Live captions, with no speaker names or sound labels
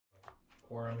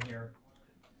quorum here.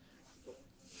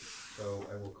 So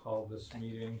I will call this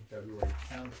meeting February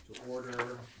 10th to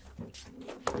order.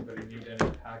 Anybody need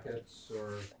any packets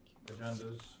or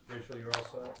agendas? Rachel, you're all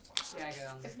set? Yeah, I got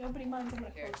on. If nobody minds, I'm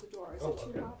going to close the door. Is Oh, it too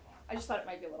okay. loud? I just thought it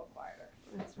might be a little quieter.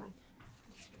 That's fine.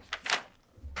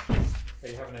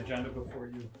 Okay, you have an agenda before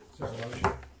you. Is there a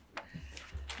motion?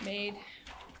 Made.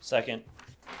 Second.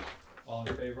 All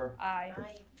in favor? Aye.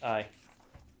 Aye.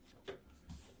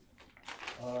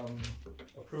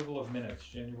 Approval of minutes,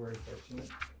 January 13th.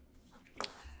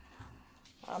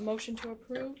 Motion to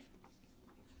approve.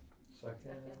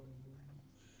 Second.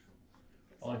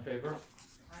 All in favor?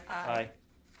 Aye.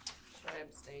 Should I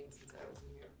abstain since I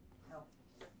wasn't here? No.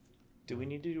 Do we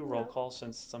need to do a roll call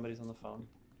since somebody's on the phone?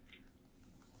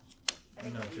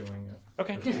 I'm not doing it.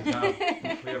 Okay. We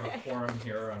have a quorum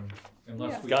here,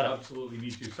 unless we Got it. absolutely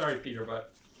need to. Sorry, Peter,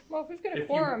 but Well, if we've got a If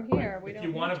quorum you- here, we if don't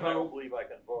you want need to I don't vote, believe I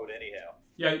can vote anyhow.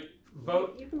 yeah,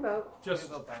 vote. You can vote. Just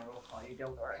You vote by roll call. You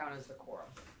don't count as the quorum.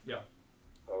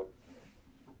 Vote.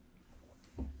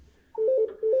 The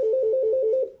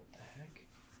heck?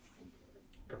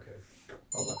 okay.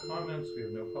 Public comments. We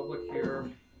have no public here.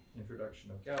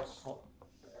 Introduction of guests. No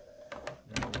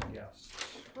guests.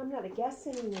 I'm not a guest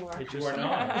anymore. It You just, are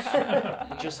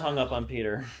not. it just hung up on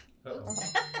Peter. Uh-oh.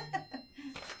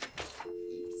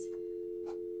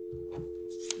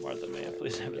 Martha, may I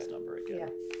please have his number again? Yeah.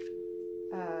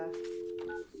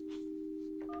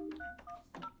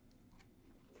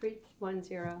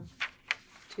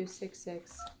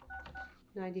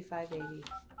 310-266-9580.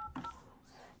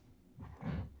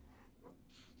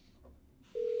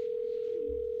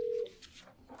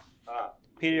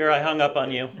 Peter, I hung up on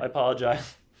you. I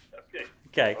apologize. Okay.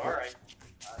 Okay. All right.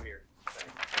 I'm here.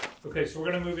 Thanks. Okay, so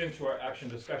we're going to move into our action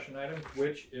discussion items,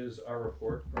 which is our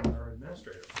report from our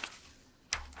administrator.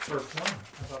 First one.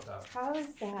 How about that? How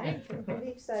is that? Pretty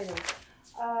exciting.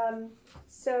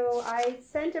 So I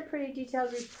sent a pretty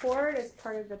detailed report as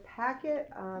part of the packet.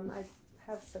 I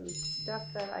have some stuff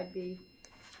that I'd be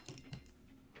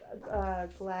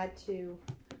glad to,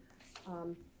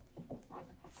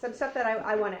 some stuff that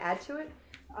I want to add to it,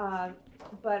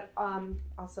 but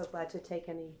also glad to take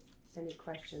any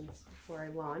questions before I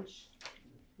launch.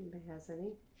 Anybody has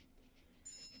any?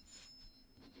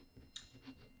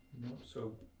 No,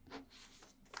 so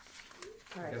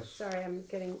All right. Yes. Sorry, I'm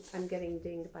getting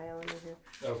dinged by Eleanor here.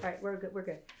 oh, All right, we're good. We're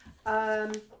good.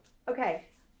 Okay.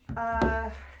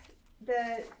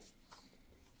 The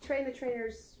Train the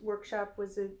Trainers workshop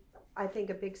was I think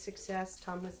a big success.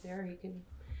 Tom was there. He can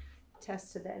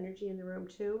attest to the energy in the room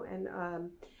too, and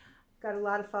got a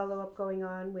lot of follow up going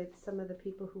on with some of the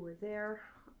people who were there.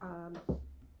 A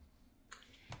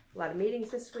lot of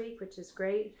meetings this week, which is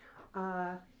great.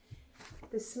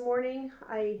 This morning,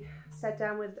 I sat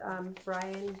down with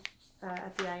Brian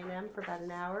at the INM for about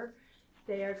an hour.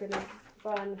 They are going to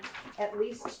run at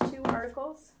least 2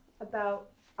 articles about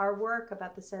our work,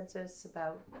 about the census,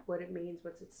 about what it means,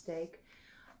 what's at stake.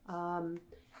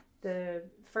 The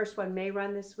first one may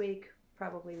run this week,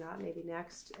 probably not, maybe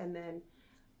next. And then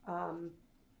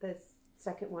the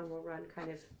second one will run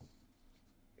kind of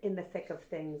in the thick of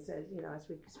things, as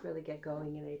we really get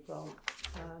going in April.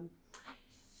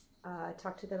 I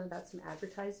talked to them about some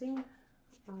advertising.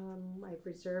 I've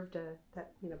reserved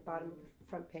that bottom of the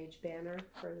front page banner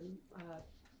for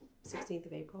the 16th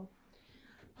of April.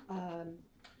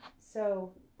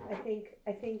 So I think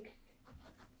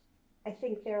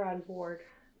they're on board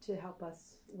to help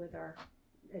us with our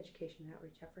education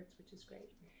outreach efforts, which is great.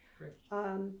 Great.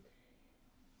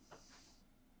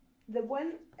 The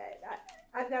one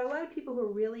I've got a lot of people who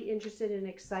are really interested and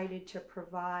excited to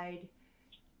provide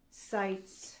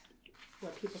sites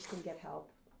where people can get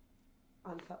help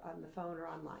on the phone or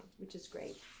online, which is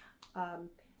great.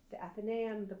 The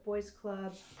Athenaeum, the Boys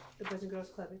and Girls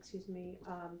Club,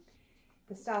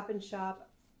 the Stop and Shop,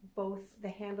 both the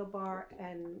Handlebar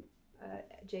and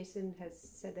Jason has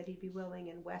said that he'd be willing,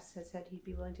 and Wes has said he'd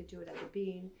be willing to do it at the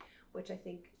Bean, which I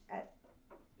think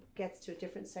gets to a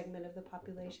different segment of the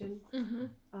population. Mm-hmm.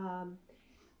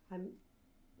 I'm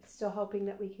still hoping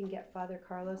that we can get Father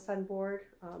Carlos on board.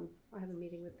 I have a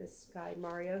meeting with this guy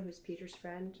Mario, who's Peter's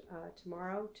friend,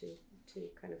 tomorrow to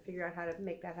kind of figure out how to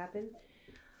make that happen.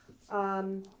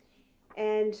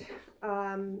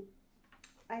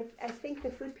 I think the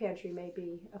food pantry may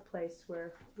be a place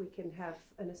where we can have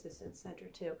an assistance center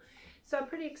too. So I'm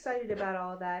pretty excited about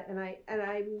all of that, and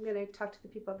I'm going to talk to the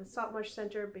people at the Saltmarsh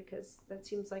Center because that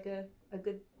seems like a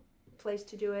good place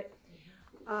to do it.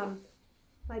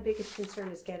 My biggest concern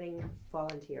is getting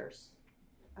volunteers,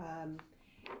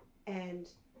 and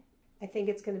I think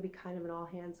it's going to be kind of an all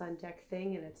hands on deck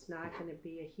thing, and it's not going to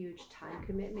be a huge time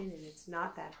commitment, and it's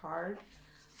not that hard.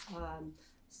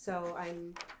 So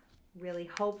I'm really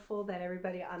hopeful that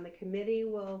everybody on the committee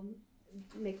will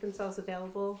make themselves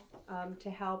available to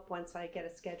help. Once I get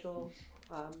a schedule,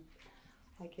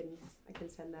 I can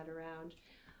send that around.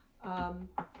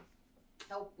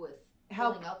 Help with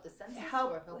Help- filling out the census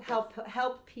or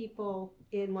Help people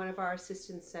in one of our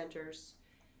assistance centers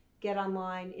get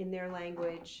online in their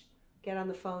language, get on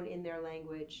the phone in their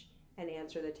language, and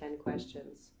answer the 10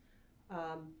 questions.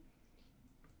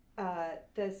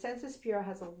 The Census Bureau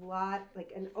has a lot,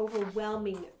 like an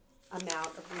overwhelming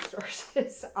amount of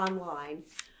resources online.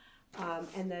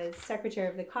 And the Secretary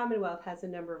of the Commonwealth has a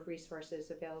number of resources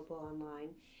available online.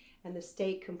 And the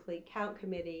State Complete Count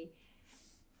Committee,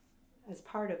 as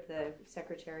part of the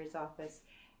Secretary's office,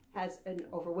 has an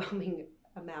overwhelming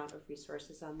amount of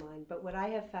resources online. But what I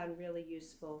have found really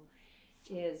useful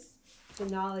is the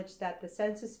knowledge that the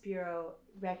Census Bureau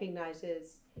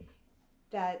recognizes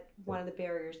that one of the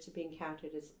barriers to being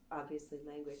counted is obviously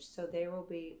language. So there will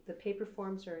be, the paper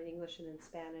forms are in English and in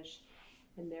Spanish,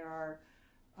 and there are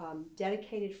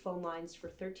dedicated phone lines for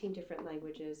 13 different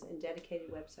languages and dedicated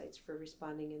websites for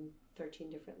responding in 13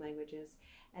 different languages.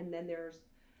 And then there's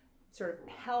sort of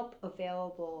help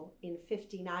available in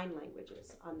 59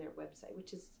 languages on their website,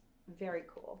 which is very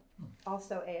cool.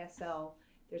 Also ASL,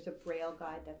 there's a Braille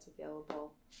guide that's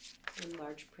available in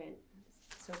large print.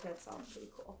 So that's all pretty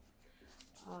cool.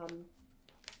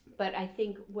 But I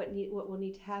think what will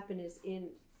need to happen is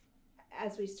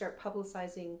as we start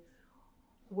publicizing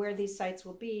where these sites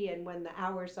will be and when the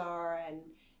hours are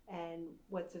and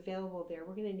what's available there,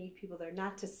 we're going to need people there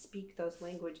not to speak those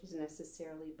languages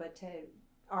necessarily, but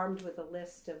armed with a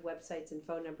list of websites and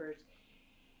phone numbers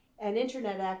and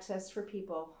internet access for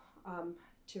people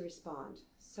to respond.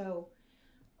 So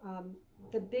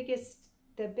the biggest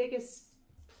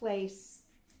place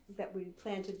that we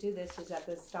plan to do this is at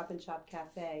the Stop and Shop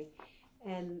Cafe,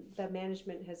 and the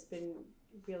management has been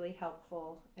really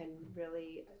helpful and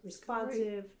really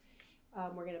responsive.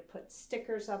 We're going to put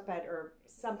stickers up or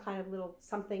some kind of little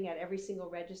something at every single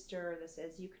register that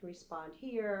says you can respond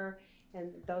here,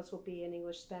 and those will be in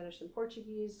English, Spanish, and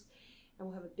Portuguese. And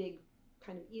we'll have a big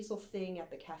kind of easel thing at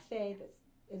the cafe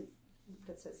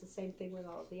that says the same thing with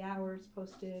all of the hours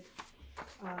posted.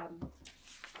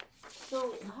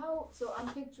 So I'm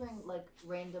picturing like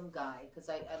random guy, because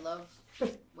I love,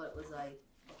 what was I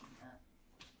looking at?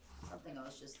 Something I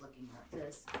was just looking at.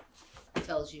 This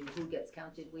tells you who gets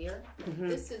counted where. Mm-hmm.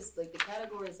 This is like the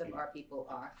categories of our people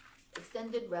are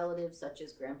extended relatives such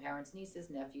as grandparents, nieces,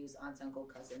 nephews, aunts, uncle,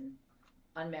 cousin,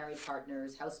 unmarried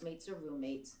partners, housemates or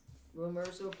roommates,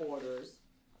 roomers or boarders.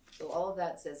 So all of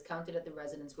that says counted at the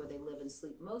residence where they live and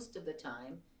sleep most of the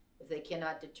time. If they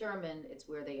cannot determine, it's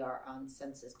where they are on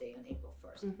Census Day on April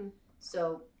 1st. Mm-hmm.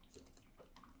 So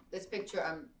this picture,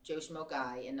 I'm Joe Schmo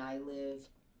Guy, and I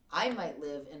might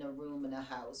live in a room in a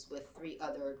house with 3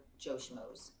 other Joe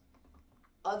Schmoes.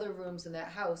 Other rooms in that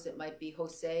house, it might be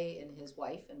Jose and his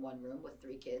wife in one room with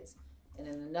 3 kids. And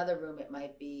in another room, it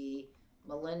might be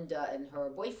Melinda and her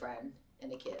boyfriend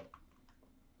and a kid.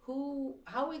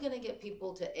 How are we going to get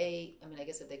people to I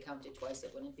guess if they counted twice,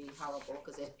 it wouldn't be horrible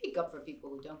because they make up for people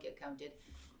who don't get counted.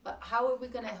 But how are we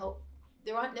going to help?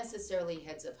 There aren't necessarily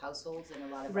heads of households in a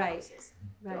lot of Right. houses.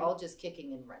 Right. They're all just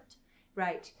kicking in rent.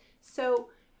 Right. So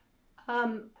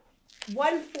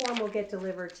one form will get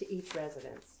delivered to each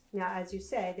residence. Now, as you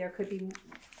say, there could be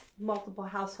multiple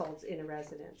households in a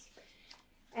residence.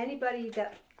 Anybody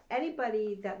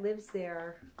that lives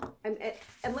there,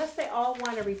 unless they all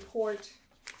want to report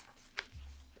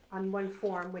on one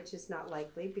form, which is not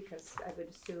likely because I would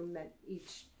assume that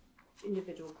each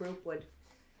individual group would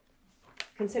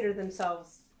consider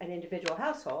themselves an individual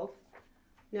household.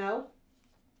 No?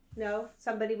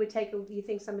 Somebody would you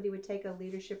think somebody would take a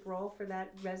leadership role for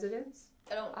that residence?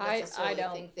 I don't I necessarily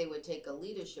don't. think they would take a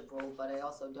leadership role, but I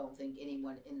also don't think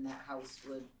anyone in that house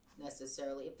would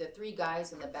necessarily. If the 3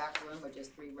 guys in the back room are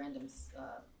just 3 random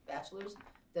bachelors,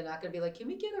 they're not going to be like, can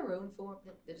we get our own form?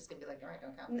 They're just going to be like, all right,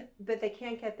 don't count. But they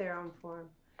can't get their own form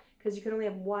because you can only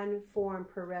have one form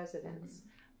per residence. Mm-hmm.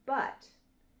 But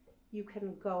you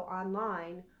can go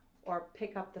online or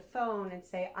pick up the phone and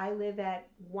say, I live at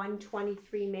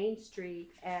 123 Main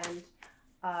Street and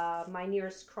my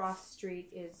nearest cross street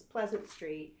is Pleasant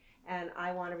Street and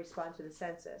I want to respond to the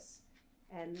census.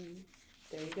 And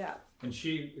there you go. And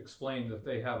she explained that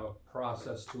they have a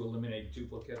process to eliminate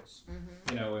duplicates.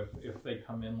 Mm-hmm. You know, if they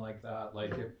come in like that,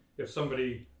 like if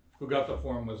somebody who got the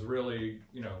form was really,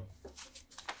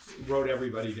 wrote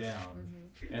everybody down,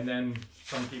 and then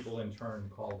some people in turn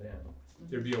called in,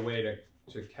 there'd be a way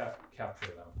to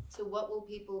capture them. So what will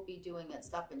people be doing at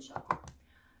Stop and Shop?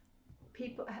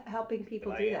 Helping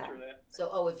people Can do I that. answer that?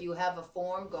 So, if you have a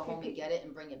form, go home and get it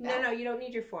and bring it back? No, you don't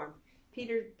need your form.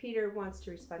 Peter wants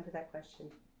to respond to that question.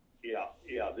 Yeah.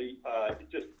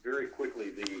 Just very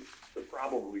quickly, the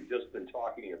problem we've just been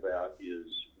talking about is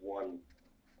one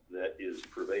that is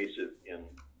pervasive in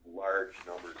large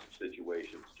numbers of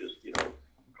situations. Just,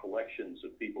 collections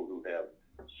of people who have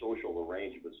social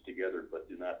arrangements together but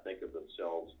do not think of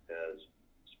themselves as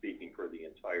speaking for the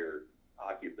entire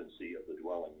occupancy of the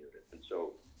dwelling unit. And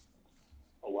so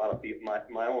a lot of people,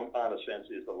 my own honest sense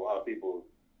is that a lot of people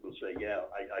will say, yeah,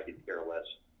 I could care less.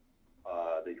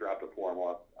 They dropped a form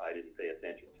off, I didn't pay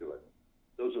attention to it.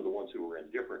 Those are the ones who are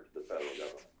indifferent to the federal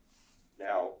government.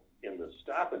 Now, in the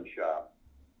Stop and Shop,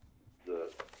 the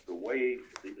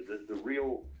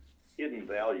real hidden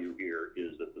value here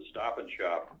is that the Stop and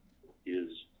Shop is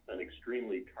an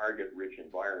extremely target-rich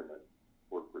environment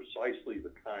for precisely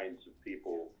the kinds of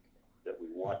people that we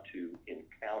want to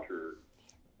encounter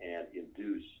and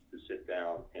induce to sit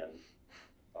down and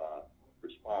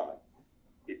respond.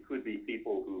 It could be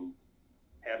people who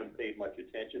haven't paid much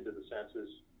attention to the census,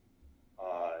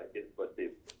 but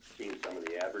they've seen some of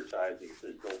the advertising that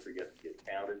says don't forget to get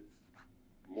counted.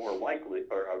 More likely,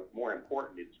 or more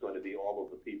important, it's going to be all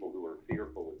of the people who are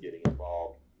fearful of getting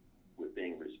involved with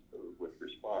with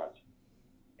response.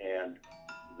 And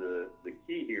the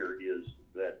key here is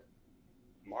that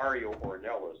Mario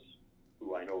Ornelas,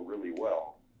 who I know really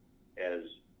well, has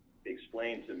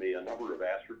explained to me a number of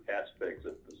aspects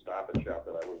of the Stop and Shop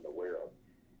that I wasn't aware of.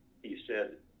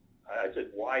 I said,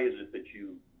 why is it that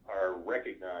you are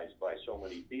recognized by so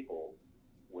many people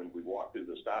when we walk through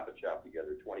the Stop and Shop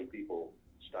together? 20 people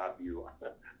stop you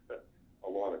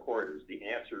along the corridors. The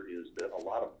answer is that a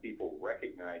lot of people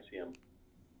recognize him,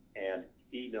 and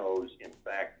he knows, in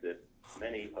fact, that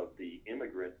many of the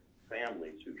immigrant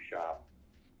families who shop,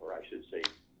 or I should say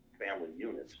family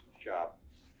units shop,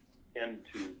 tend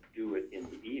to do it in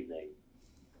the evening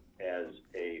as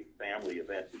a family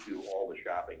event to do all the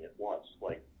shopping at once,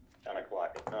 like 10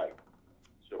 o'clock at night.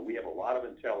 So we have a lot of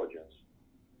intelligence,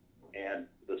 and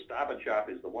the Stop and Shop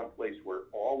is the one place where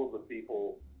all of the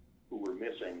people who were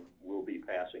missing will be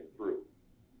passing through.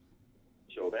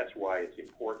 So that's why it's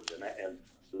important. And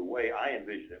the way I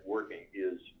envision it working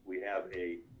is we have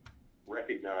a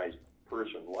recognized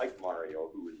person like Mario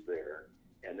who is there,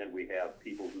 and then we have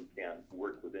people who can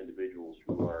work with individuals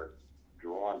who are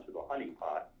drawn to the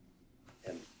honeypot,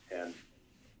 and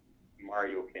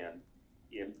Mario can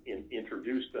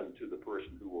introduce them to the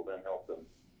person who will then help them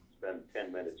spend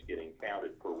 10 minutes getting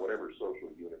counted for whatever social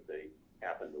unit they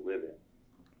happen to live in.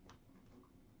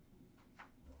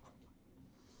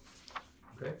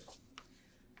 Okay.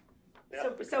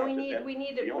 So we need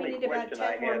about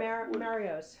 10 more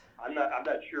Marios. I'm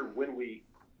not sure when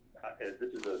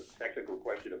this is a technical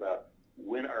question about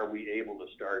when are we able to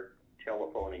start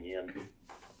telephoning in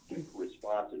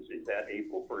responses? Is that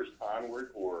April 1st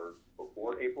onward, or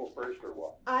before April 1st, or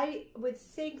what? I would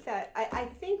think that, I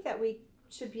think that we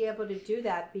should be able to do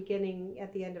that beginning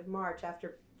at the end of March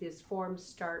after these forms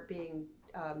start being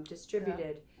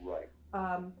distributed. Yeah. Right.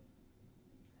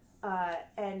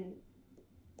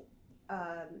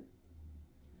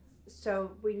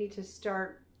 So we need to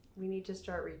start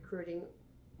recruiting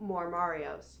more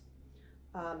Marios.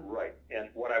 Right. And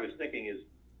what I was thinking is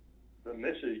the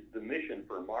mission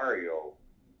for Mario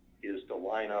is to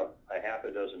line up a half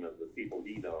a dozen of the people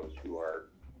he knows who are,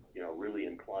 really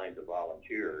inclined to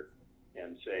volunteer,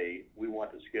 and say, we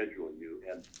want to schedule you.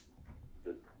 And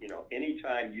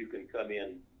anytime you can come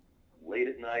in late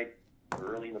at night,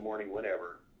 early in the morning,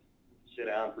 whatever, sit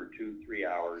down for 2-3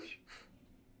 hours,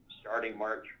 starting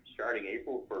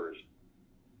April 1st,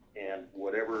 and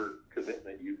whatever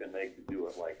commitment you can make to do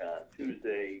it, like on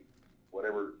Tuesday,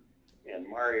 whatever. And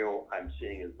Mario, I'm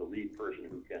seeing, as the lead person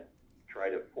who can try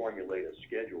to formulate a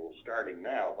schedule starting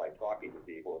now by talking to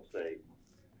people and say,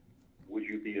 would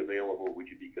you be available? Would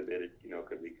you be committed?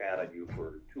 Could we count on you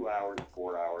for 2 hours,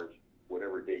 4 hours,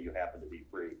 whatever day you happen to be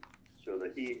free, so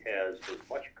that he has as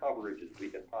much coverage as we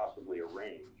can possibly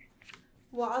arrange.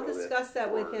 Well, I'll discuss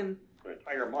that with him. For an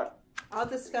entire month. I'll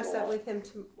discuss that with him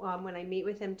when I meet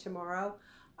with him tomorrow.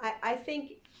 I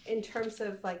think in terms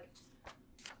of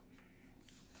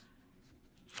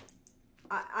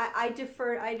I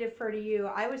defer to you.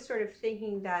 I was sort of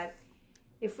thinking that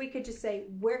if we could just say,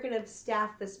 we're going to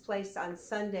staff this place on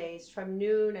Sundays from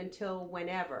noon until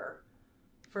whenever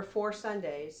for 4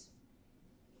 Sundays,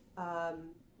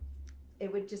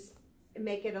 it would just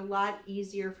make it a lot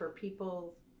easier for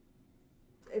people.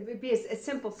 It would be a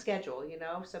simple schedule,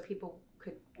 so people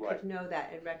could know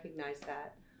that and recognize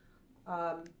that.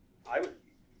 I would,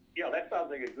 that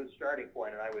sounds like a good starting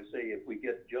point, and I would say if we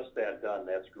get just that done,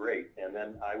 that's great. And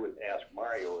then I would ask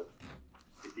Mario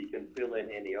if he can fill in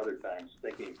any other times,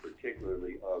 thinking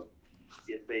particularly of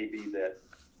it may be that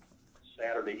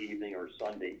Saturday evening or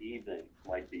Sunday evening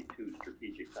might be two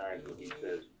strategic times when he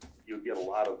says you'll get a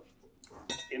lot of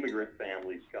immigrant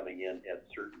families coming in at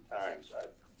certain times.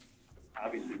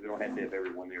 Obviously, we don't have to have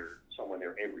someone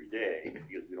there every day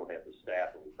because we don't have the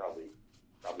staff, and we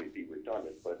probably be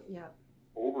redundant. But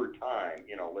over time,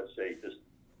 let's say just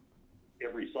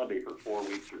every Sunday for 4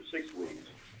 weeks or 6 weeks,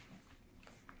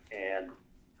 and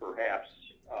perhaps,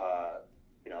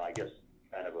 I guess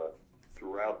kind of a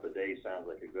throughout the day sounds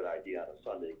like a good idea on a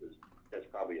Sunday because that's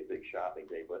probably a big shopping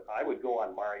day. But I would go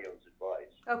on Mario's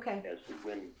advice as to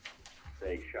when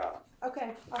they shop.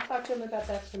 Okay, I'll talk to him about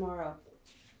that tomorrow.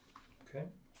 Okay.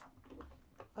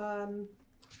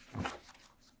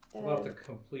 About the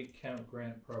Complete Count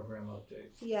Grant Program update.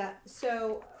 Yeah,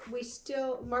 so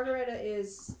Margareta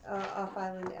is off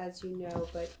island, as you know,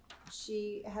 but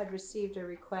she had received a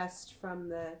request from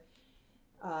the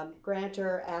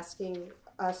grantor asking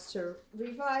us to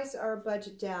revise our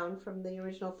budget down from the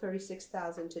original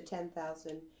 $36,000 to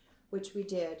 $10,000, which we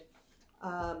did.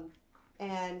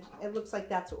 And it looks like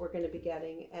that's what we're going to be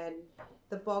getting. And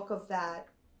the bulk of that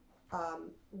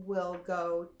will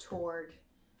go toward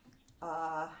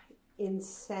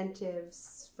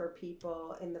incentives for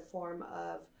people in the form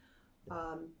of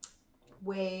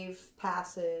wave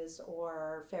passes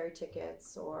or ferry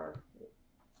tickets or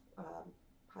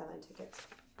Highland tickets.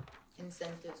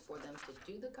 Incentives for them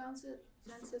to do the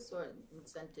census or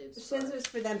incentives? Incentives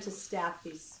for them to staff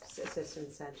these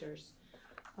assistance centers.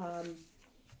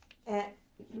 And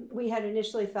we had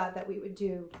initially thought that we would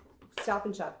do Stop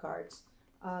and Shop cards,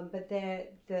 but they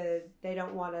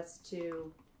don't want us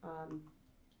to.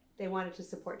 They wanted to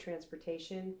support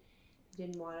transportation.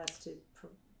 Didn't want us to.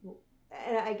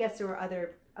 And I guess there were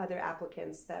other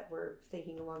applicants that were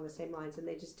thinking along the same lines, and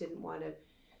they just didn't want to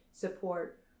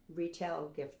support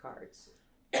retail gift cards.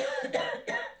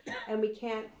 And we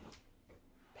can't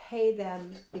pay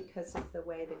them because of the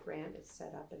way the grant is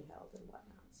set up and held and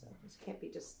whatnot. So this can't be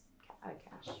just out of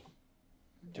cash.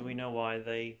 Do we know why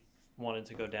they wanted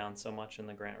to go down so much in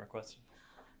the grant request?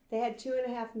 They had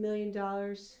 $2.5 million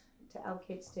to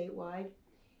allocate statewide,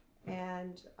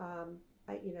 and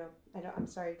I'm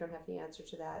sorry, I don't have the answer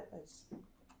to that.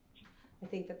 I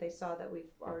think that they saw that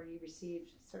we've already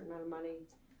received a certain amount of money.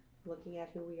 Looking at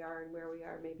who we are and where we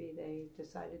are, maybe they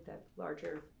decided that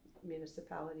larger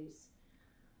municipalities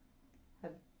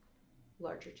have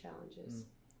larger challenges.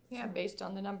 Yeah, based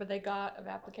on the number they got of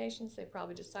applications, they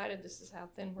probably decided this is how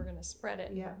thin we're going to spread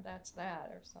it. Yeah. And that's that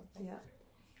or something. Yeah.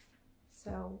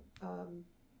 So,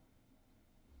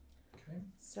 Okay.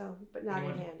 But not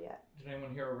Anyone- in hand yet. Did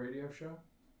anyone hear a radio show?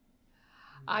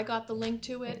 I got the link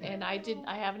to it, and I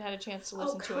haven't had a chance to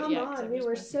listen to it come yet. 'cause on, I've we just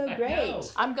were been- so I great. know.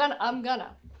 I'm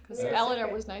gonna, because We were so Eleanor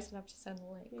great. was nice enough to send the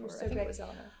link. We were Or so I think great. it was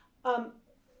Eleanor.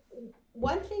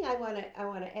 One thing I want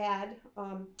to add,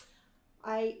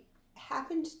 I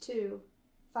happened to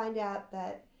find out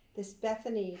that this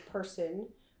Bethany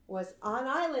person was on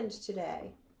island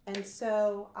today, and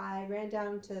so I ran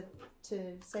down to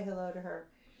say hello to her.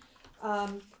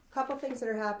 Couple things that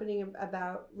are happening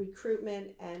about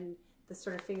recruitment and the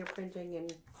sort of fingerprinting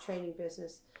and training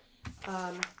business.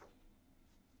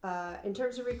 In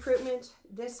terms of recruitment,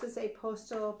 this was a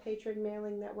postal patron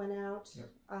mailing that went out. Yep.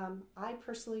 I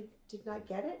personally did not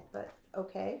get it, but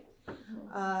okay.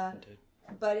 I did.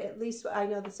 But at least I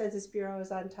know the Census Bureau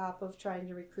is on top of trying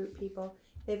to recruit people.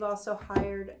 They've also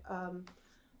hired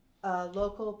a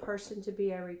local person to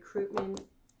be a recruitment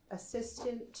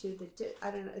assistant to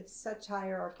I don't know, it's such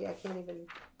hierarchy, I can't even.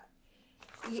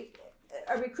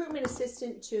 A recruitment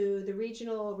assistant to the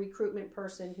regional recruitment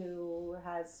person who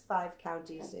has 5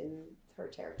 counties in her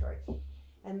territory.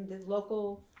 And the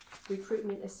local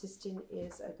recruitment assistant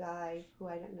is a guy who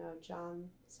I don't know, John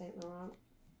St. Laurent.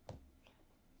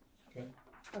 Okay.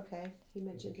 Okay, he It's a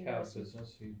mentioned he cab knows you.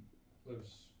 business. He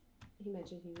lives He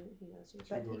mentioned he knows you. 2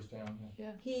 But doors down.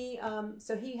 Yeah. he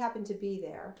so he happened to be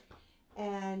there,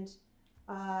 and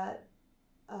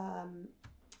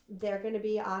they're going to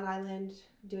be on island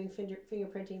doing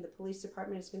fingerprinting. The police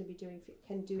department is going to be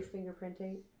can do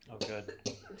fingerprinting. Oh, good.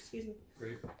 Excuse me.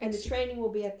 Great. And the training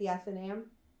will be at the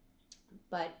Athenaeum,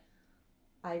 but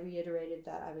I reiterated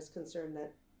that I was concerned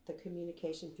that the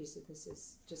communication piece of this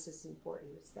is just as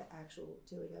important as the actual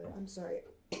doing of it. I'm sorry.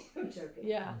 I'm joking.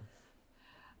 Yeah.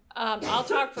 I'll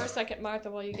talk for a second, Martha,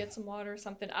 while you get some water or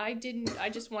something. I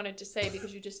just wanted to say,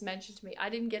 because you just mentioned to me, I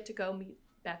didn't get to go meet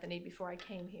Bethany before I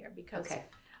came here because Okay.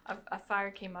 a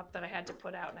fire came up that I had to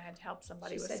put out and I had to help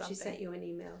somebody She with said something. she sent you an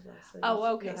email though. So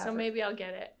Oh, okay, you'll have so her. maybe I'll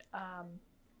get it.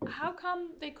 How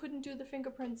come they couldn't do the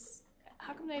fingerprints?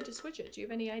 How come they had to switch it? Do you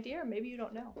have any idea? Or maybe you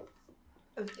don't know.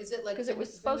 Is it like 'Cause it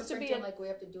was supposed to be fingerprinting a- like we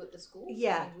have to do at the schools?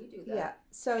 Yeah, I mean, we do that. Yeah.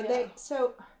 So Yeah.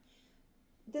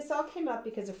 this all came up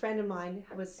because a friend of mine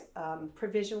was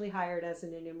provisionally hired as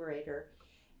an enumerator,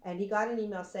 and he got an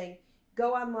email saying,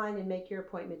 "Go online and make your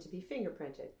appointment to be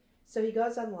fingerprinted." So he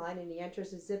goes online and he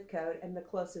enters his zip code, and the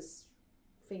closest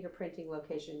fingerprinting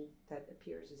location that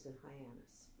appears is in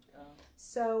Hyannis. Oh.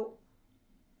 So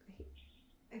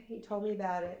he told me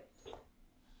about it.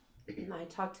 I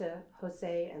talked to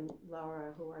Jose and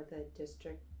Laura, who are the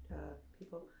district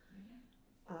people,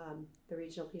 the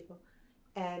regional people,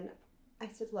 and I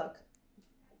said, look,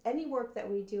 any work that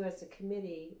we do as a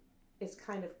committee is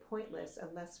kind of pointless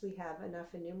unless we have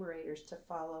enough enumerators to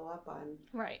follow up on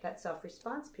Right. that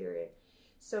self-response period.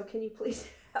 So can you please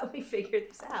help me figure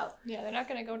this out? Yeah, they're not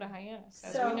going to go to Hyannis,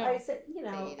 as So we know. I said, Pay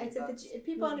 $80.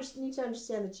 people need to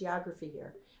understand the geography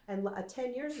here. And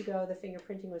 10 years ago, the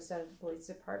fingerprinting was done at the police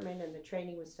department, and the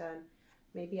training was done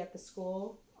maybe at the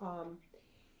school.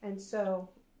 And so,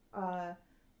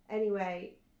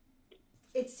 anyway,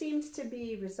 it seems to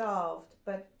be resolved,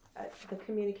 but the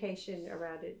communication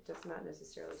around it does not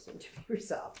necessarily seem to be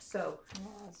resolved. So,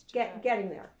 Oh, that's too bad. getting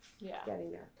there. Yeah.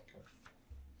 Getting there.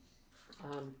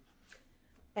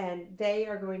 And they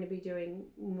are going to be doing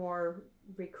more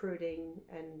recruiting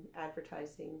and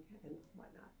advertising and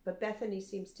whatnot. But Bethany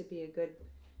seems to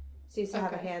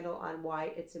have a Okay. handle on why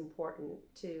it's important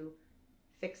to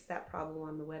fix that problem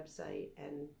on the website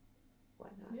and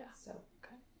whatnot. Yeah.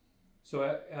 So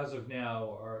as of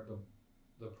now,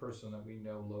 the person that we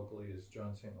know locally is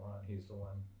John St. Laurent. He's the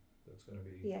one that's going to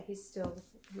be. Yeah, he's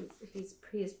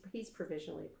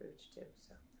provisionally approved too.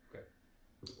 So.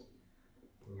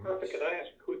 Martha, could I ask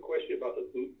a quick question about the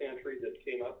food pantry that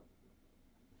came up?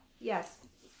 Yes.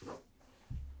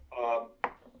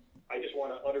 I just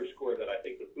want to underscore that I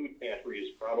think the food pantry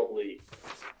is probably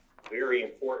very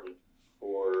important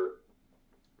for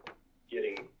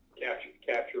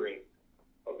capturing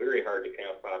a very hard to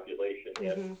count population.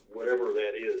 And whatever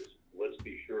that is, let's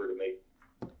be sure to make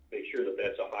sure that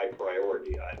that's a high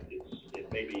priority.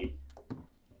 It may be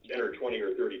 10 or 20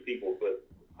 or 30 people, but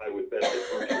I would bet that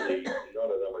virtually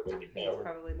none of them are going to be counted.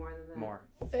 Probably more than that. More.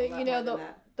 You know,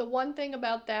 the one thing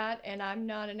about that, and I'm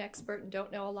not an expert and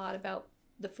don't know a lot about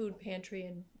the food pantry,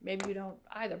 and maybe you don't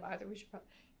either, we should probably,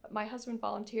 but my husband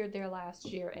volunteered there last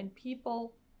year, and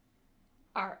people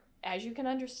are, as you can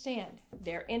understand,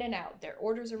 they're in and out. Their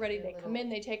orders are ready. They come in,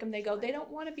 they take them, they go. They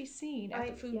don't want to be seen at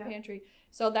the food pantry.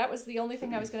 So that was the only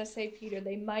thing I was going to say, Peter.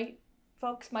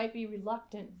 Folks might be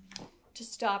reluctant to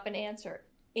stop and answer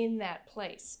in that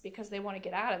place because they want to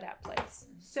get out of that place.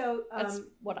 So That's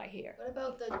what I hear. What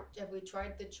about have we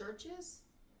tried the churches?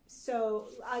 So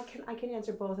I can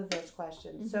answer both of those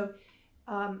questions. So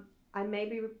I may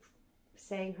be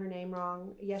saying her name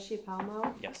wrong. Yeshi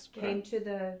Palmo Yes. came to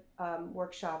the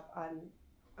workshop on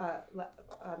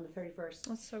the 31st,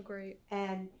 That's so great.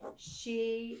 and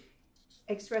she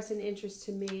expressed an interest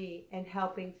to me in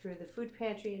helping through the food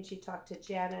pantry, and she talked to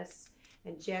Janice,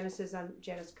 and Janice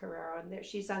Carrero, and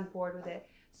she's on board with it.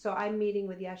 So I'm meeting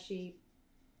with Yeshi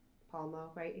Palmo,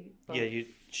 right? Yeah,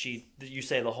 you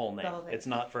say the whole name. The whole thing. It's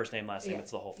not first name, last name. Yeah.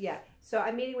 It's the whole. Yeah. So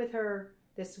I'm meeting with her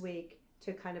this week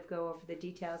to kind of go over the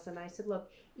details, and I said,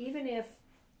 look, even if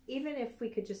we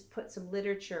could just put some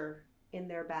literature in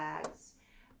their bags,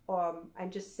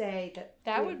 and just say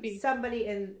that would be somebody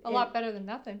in a lot better than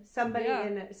nothing.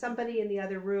 somebody in the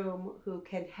other room who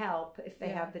can help if they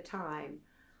have the time,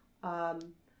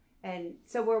 and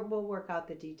so we'll work out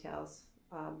the details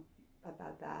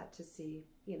about that to see,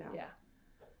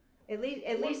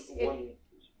 at least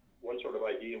one sort of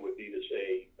idea would be to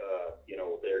say,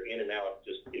 they're in and out,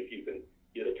 just if you can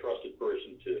get a trusted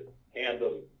person to hand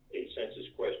them a census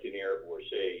questionnaire, or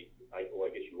say, I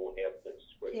guess you won't have a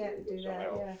census questionnaire, but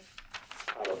somehow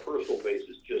on a personal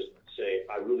basis, just say,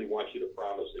 I really want you to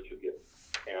promise that you'll get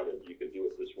counted. You can do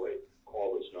it this way.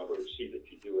 Call this number and see that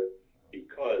you do it,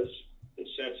 because the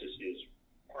census is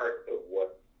part of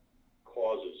what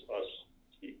causes us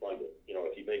to be funded.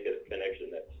 If you make a connection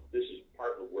that this is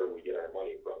part of where we get our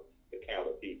money from, the count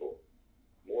of people.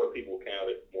 More people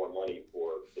counted, more money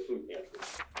for the food pantry.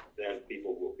 Then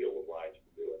people will feel obliged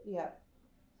to do it. Yeah.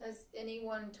 Has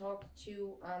anyone talked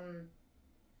to,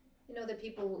 the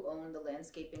people who own the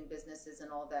landscaping businesses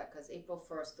and all that? Because April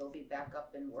 1st, they'll be back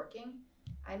up and working.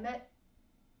 I met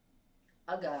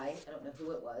a guy, I don't know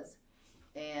who it was,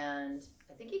 and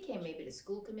I think he came maybe to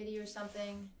school committee or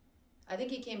something. I think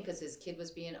he came because his kid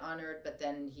was being honored, but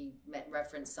then he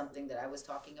referenced something that I was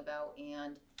talking about,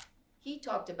 and he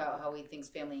talked about how he thinks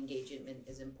family engagement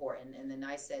is important. And then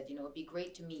I said, you know, it'd be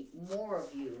great to meet more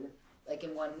of you, like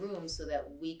in one room, so that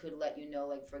we could let you know,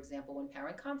 like, for example, when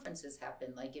parent conferences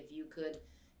happen, like if you could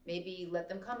maybe let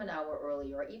them come an hour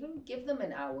early, or even give them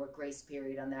an hour grace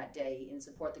period on that day and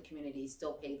support the community,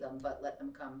 still pay them, but let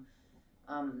them come.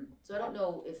 So I don't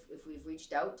know if we've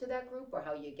reached out to that group or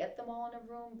how you get them all in a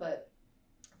room, but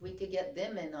we could get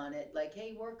them in on it. Like,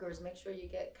 hey, workers, make sure you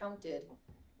get counted.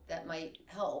 That might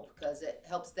help, because it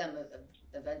helps them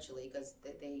eventually, because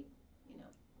they, you know,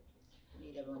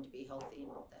 need everyone to be healthy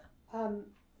and all that.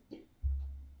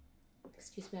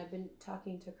 Excuse me, I've been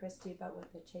talking to Christy about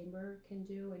what the chamber can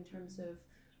do in terms of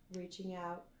reaching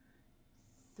out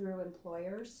through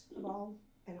employers of all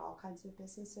kinds of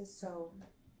businesses. So,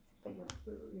 but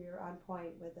you're on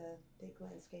point with a big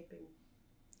landscaping.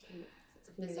 It's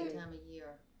a busy time of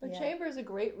year. The chamber is a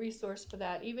great resource for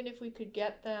that. Even if we could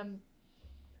get them,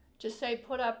 just say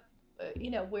put up,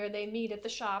 you know, where they meet at the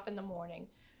shop in the morning.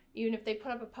 Even if they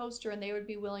put up a poster and they would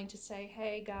be willing to say,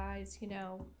 hey guys, you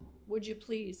know, would you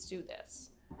please do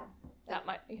this? That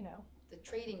might, you know. The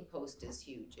trading post is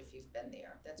huge if you've been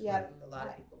there. That's Yeah. where a lot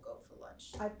of people go for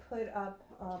lunch. I put up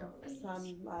Carolina's. some,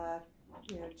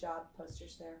 you know, job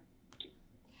posters there.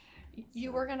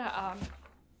 You were gonna,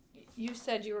 you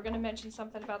said you were gonna mention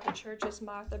something about the churches,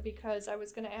 Martha, because I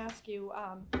was gonna ask you,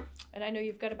 and I know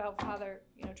you've got about Father,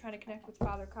 you know, trying to connect with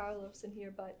Father Carlos in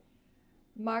here, but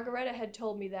Margareta had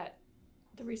told me that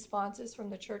the responses from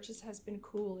the churches has been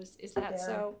cool. Is that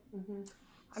so? Mm-hmm.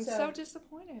 I'm so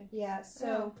disappointed. Yeah,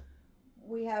 so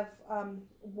we have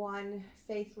one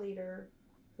faith leader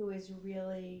who is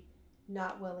really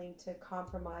not willing to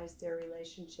compromise their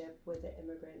relationship with the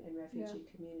immigrant and refugee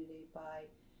community by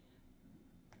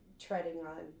treading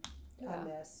on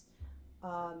this.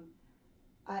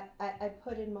 I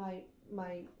put in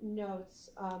my notes,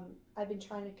 I've been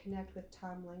trying to connect with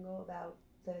Tom Lingle about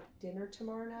the dinner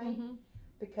tomorrow night,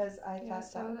 because I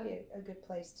thought that would be a good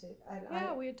place to.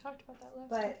 We had talked about that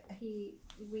last time. But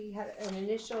we had an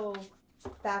initial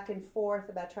back and forth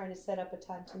about trying to set up a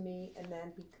time to meet, and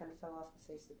then he kind of fell off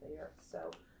the face of the earth.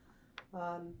 So,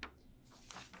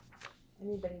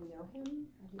 anybody know him?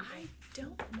 I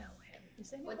don't know him.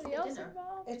 Is What's anybody the else dinner?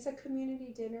 involved? It's a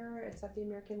community dinner. It's at the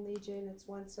American Legion. It's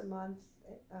once a month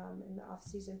in the off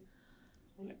season.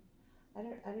 I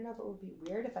don't know if it would be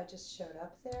weird if I just showed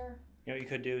up there. You know what you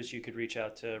could do is you could reach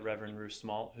out to Reverend Ruth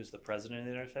Smalt, who's the president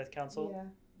of the Interfaith Council. Yeah.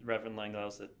 Reverend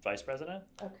Langell's the vice president.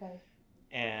 Okay.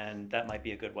 And that might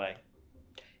be a good way.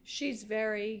 She's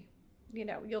very, you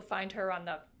know, you'll find her on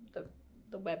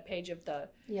the web page of the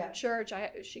church.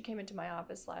 She came into my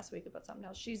office last week about something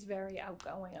else. She's very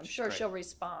outgoing. I'm sure she'll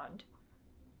respond.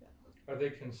 Are they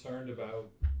concerned about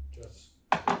just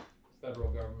federal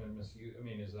government misuse? I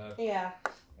mean, is that? Yeah.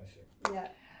 I see. Yeah.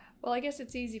 Well, I guess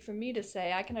it's easy for me to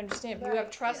say. I can understand if you Right. have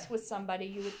trust with somebody,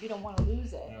 you don't want to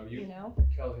lose it. No, you know.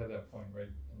 Kelly had that point right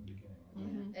in the beginning.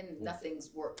 Mm-hmm. And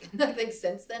nothing's worked. Nothing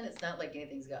since then. It's not like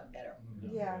anything's gotten better.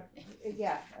 No, Yeah. right.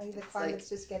 Yeah. The climate's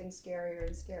just getting scarier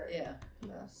and scarier.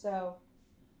 Yeah. So,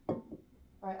 all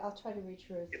right, I'll try to reach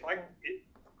Ruth. If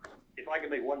I can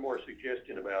make one more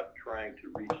suggestion about trying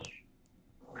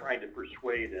to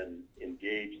persuade and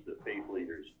engage the faith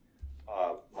leaders,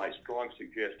 my strong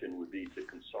suggestion would be to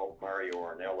consult Mario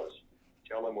Ornelas,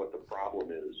 tell him what the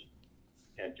problem is,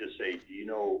 and just say, do you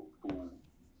know who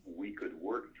we could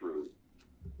work through?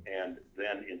 And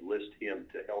then enlist him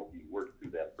to help you work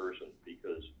through that person,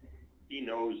 because he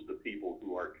knows the people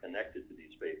who are connected to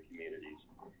these faith communities,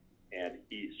 and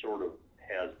he sort of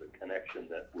has the connection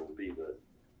that will be the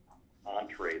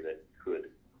entree that could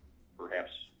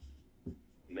perhaps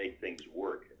make things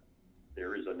work.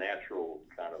 There is a natural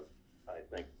kind of, I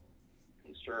think,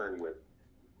 concern with,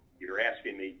 you're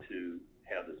asking me to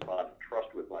have this bond of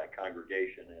trust with my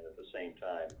congregation and at the same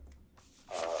time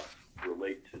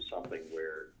relate to something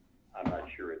where I'm not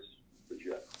sure it's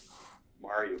legit.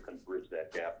 Mario can bridge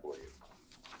that gap for you.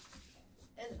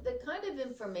 And the kind of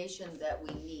information that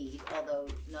we need, although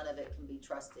none of it can be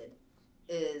trusted,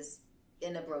 is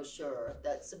in a brochure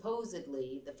that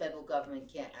supposedly the federal government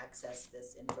can't access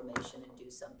this information and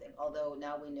do something. Although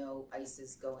now we know ICE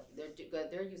is going,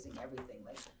 they're using everything,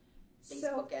 like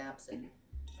Facebook apps,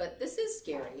 but this is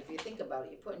scary if you think about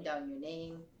it. You're putting down your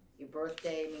name, your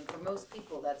birthday. I mean, for most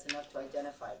people, that's enough to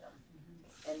identify them.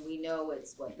 And we know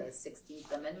it's what, the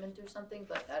 16th Amendment or something,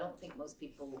 but I don't think most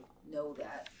people know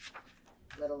that,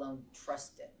 let alone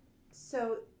trust it.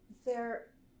 So they're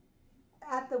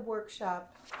at the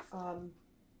workshop.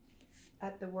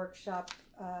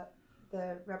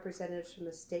 the representatives from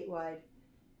the statewide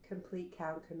complete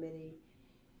count committee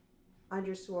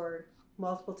underscored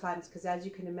multiple times, because as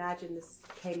you can imagine, this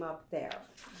came up there,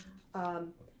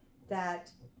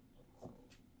 that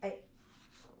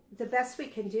the best we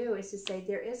can do is to say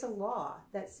there is a law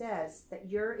that says that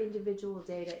your individual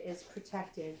data is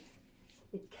protected.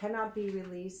 It cannot be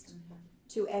released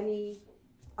to any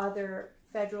other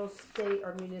federal, state,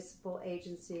 or municipal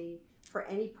agency for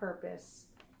any purpose,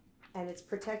 and it's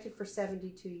protected for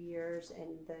 72 years, and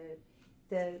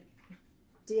the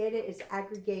data is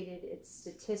aggregated, it's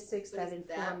statistics But that is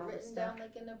inform that all the written stuff. down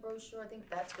like in a brochure? I think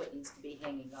that's what needs to be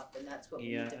hanging up, and that's what we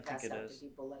Yeah, need to I think pass it out is. to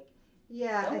people. Like,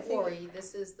 Yeah, I don't think worry,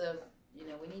 this is the,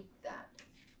 we need that.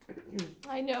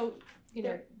 I know,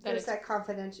 that there's it's, that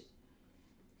confidential.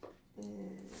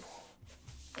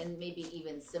 And maybe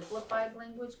even simplified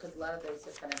language, because a lot of those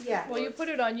are kind of Yeah. big well, you words. put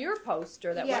it on your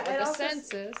poster that Yeah, went with it the also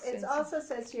census. It and- also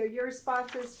says here your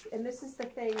responses, and this is the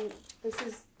thing.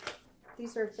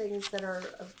 These are things that are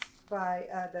by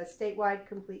the statewide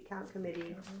complete count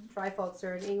committee. Trifolds.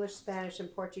 They're in English, Spanish,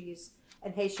 and Portuguese,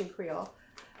 and Haitian Creole,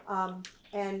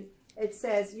 and it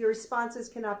says your responses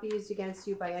cannot be used against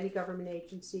you by any government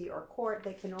agency or court.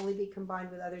 They can only be combined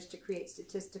with others to create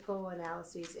statistical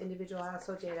analyses. Individual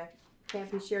household data can't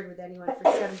be shared with anyone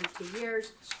for 72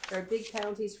 years. There are big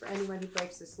penalties for anyone who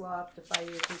breaks this law, up to 5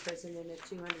 years in prison and a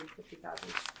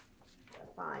 $250,000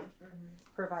 fine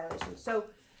per violation. So,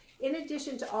 in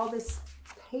addition to all this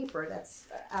paper that's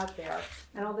out there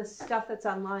and all this stuff that's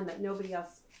online that nobody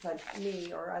else but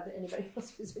me or anybody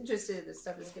else who's interested in this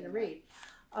stuff is going to read,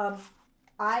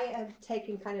 I have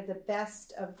taken kind of the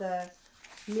best of the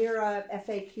MIRA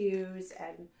FAQs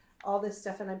and all this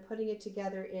stuff, and I'm putting it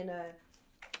together in a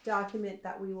document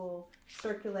that we will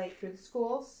circulate through the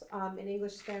schools in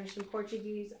English, Spanish, and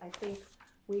Portuguese. I think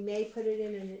we may put it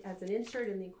in as an insert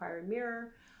in the Inquirer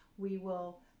Mirror. We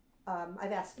will.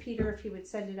 I've asked Peter if he would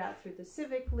send it out through the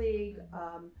Civic League.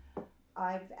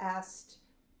 I've asked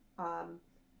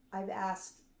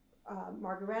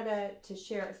Margareta to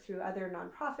share it through other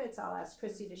nonprofits. I'll ask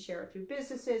Chrissy to share it through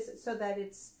businesses, so that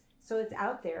it's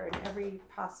out there in every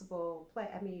possible place.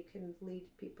 I mean, you can lead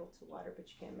people to water, but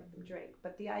you can't make them drink.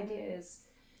 But the idea is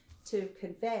to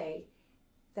convey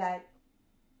that,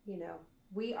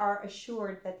 we are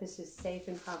assured that this is safe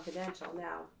and confidential.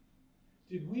 Now,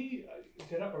 Am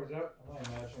I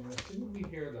imagining this? Didn't we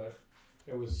hear that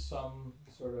there was some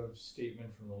sort of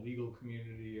statement from the legal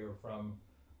community or from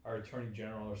our Attorney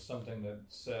General or something that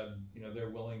said,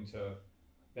 they're willing to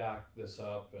back this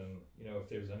up, and, if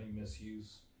there's any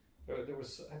misuse? I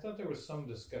thought there was some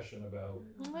discussion about,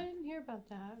 I didn't hear about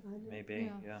that.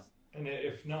 Maybe, yeah. and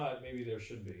if not, maybe there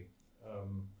should be.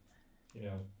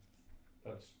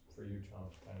 That's for you, John,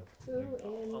 kind of.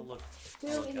 I'll look.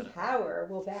 who in power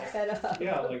will back that up?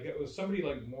 Yeah, like it was somebody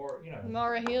like more,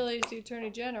 Maura Healy's the Attorney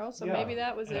General, so Yeah, maybe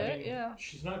that was and I it. mean, Yeah.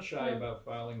 she's not shy about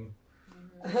filing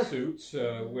suits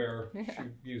where she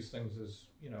views things as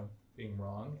being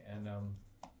wrong, and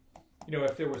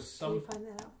if there was Can you some find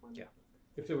that out for me?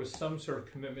 if there was some sort of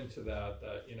commitment to that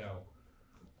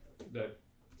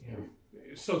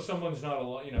so someone's not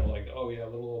alone, like, oh yeah,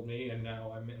 little old me, and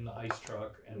now I'm in the ice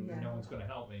truck and Yeah. no one's going to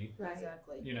help me. Right.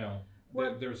 Exactly.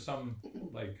 Well- There's some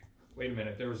like, wait a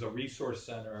minute, there's a resource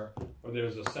center or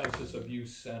there's a census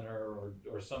abuse center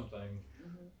or something.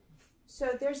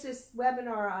 So there's this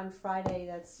webinar on Friday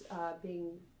that's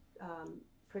being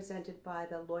presented by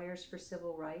the Lawyers for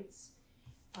Civil Rights,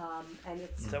 and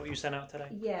it's Is that what you sent out today?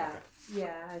 yeah,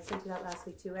 I sent it out last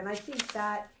week too, and I think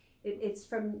that it's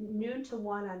from noon to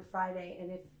 1 on Friday,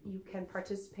 and if you can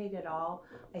participate at all,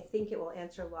 I think it will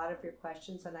answer a lot of your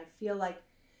questions. And I feel like,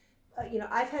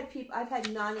 I've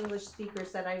had non-English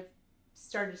speakers that I've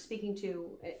started speaking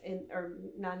to, or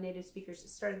non-native speakers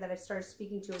that I've started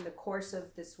speaking to in the course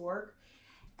of this work,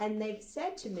 and they've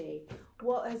said to me,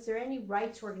 "Well, is there any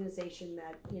rights organization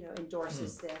that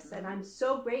endorses this?" And I'm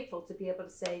so grateful to be able to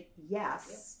say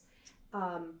yes,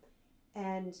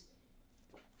 and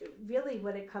really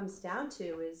what it comes down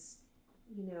to is,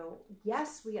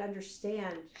 yes, we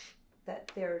understand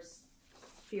that there's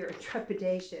fear and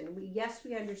trepidation. Yes,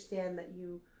 we understand that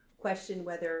you question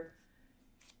whether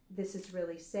this is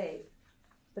really safe,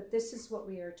 but this is what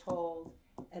we are told,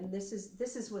 and this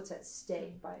is what's at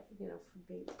stake by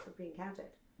for being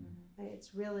counted. And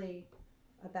it's really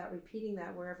about repeating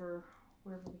that wherever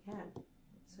we can.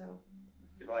 So,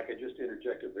 If I could just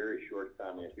interject a very short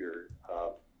comment here.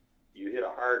 You hit a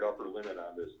hard upper limit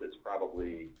on this. That's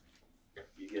probably,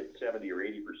 you get 70 or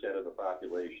 80% of the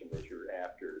population that you're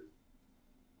after,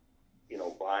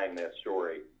 buying that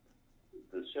story.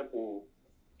 The simple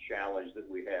challenge that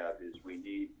we have is we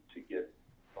need to get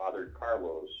Father Carter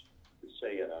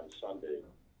say it on Sunday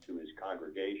to his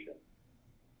congregation,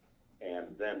 and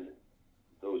then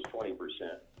those 20%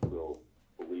 will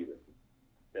believe it.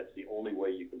 That's the only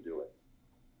way you can do it.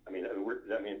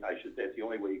 I should say it's the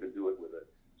only way you can do it with a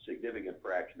significant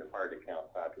fraction of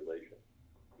hard-to-count population.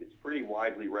 It's pretty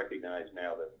widely recognized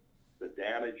now that the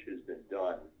damage has been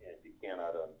done and you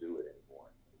cannot undo it anymore.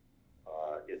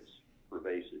 It's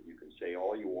pervasive. You can say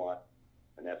all you want,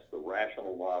 and that's the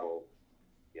rational model.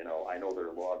 You know, I know there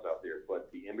are laws out there,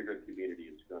 but the immigrant community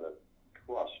is going to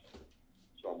trust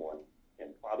someone, and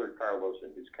Father Carlos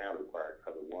and his counterpart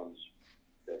are the ones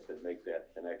that can make that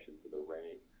connection to the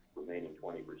remaining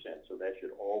 20%. So that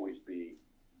should always be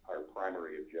our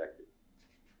primary objective.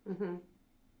 Mm-hmm.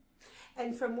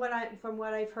 And from what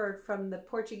I've heard from the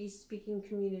Portuguese-speaking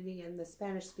community and the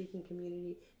Spanish-speaking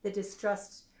community, the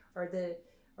distrust or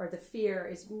the fear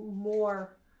is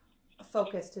more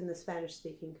focused in the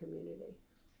Spanish-speaking community.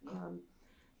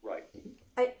 Right.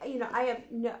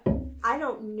 I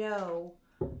don't know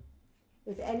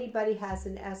if anybody has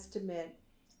an estimate,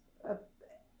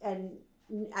 and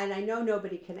I know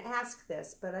nobody can ask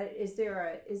this, but is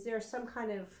there some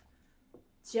kind of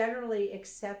generally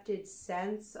accepted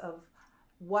sense of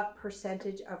what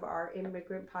percentage of our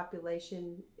immigrant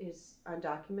population is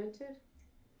undocumented?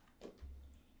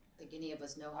 I think any of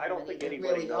us know I how don't many think there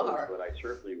anybody really knows, are. but I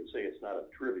certainly would say it's not a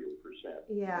trivial percent.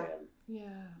 Yeah.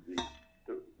 And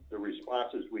the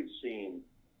responses we've seen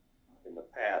in the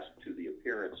past to the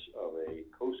appearance of a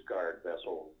Coast Guard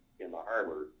vessel in the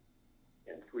harbor,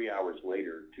 and 3 hours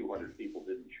later, 200 people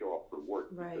didn't show up for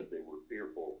work because they were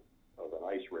fearful of an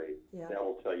ice raid. Yeah. That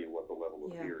will tell you what the level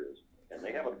of fear is. And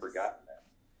they haven't forgotten that.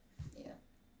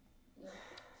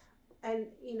 And,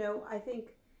 I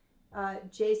think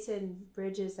Jason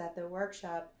Bridges at the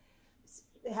workshop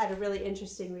had a really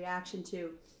interesting reaction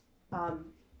to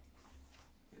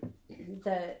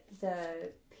the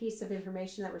piece of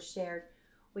information that was shared,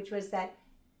 which was that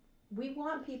we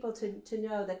want people to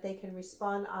know that they can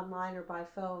respond online or by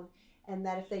phone, and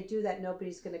that if they do that,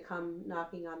 nobody's going to come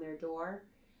knocking on their door.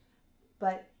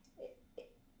 But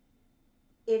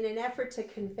in an effort to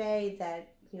convey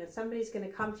that, somebody's going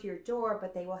to come to your door,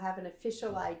 but they will have an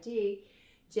official ID,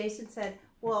 Jason said,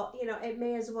 well, it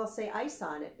may as well say ICE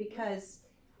on it, because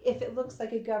if it looks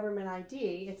like a government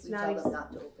ID, it's We not... tell them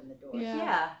not to open the door.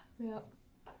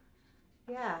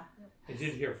 Yeah. I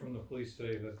did hear from the police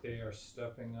today that they are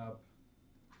stepping up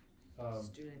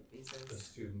Student the visas.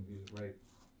 student visa, right?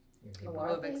 Oh, People are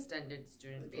who have they? extended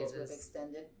student People who've visas.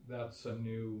 extended. That's a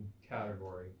new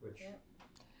category, which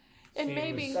And seems-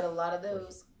 maybe- We've got a lot of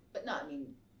those, but not,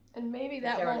 And maybe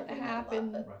that won't comparatively not a lot,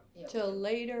 happen but, Right. till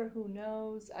later. Who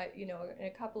knows? In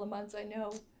a couple of months, I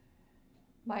know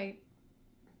my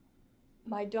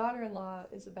daughter-in-law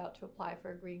is about to apply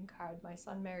for a green card. My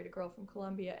son married a girl from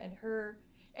Colombia,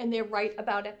 and they're right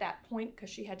about at that point, because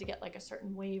she had to get like a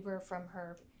certain waiver from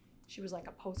her. She was like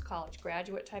a post-college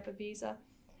graduate type of visa,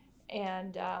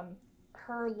 and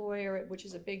her lawyer, which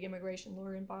is a big immigration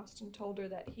lawyer in Boston, told her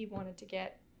that he wanted to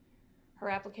get her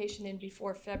application in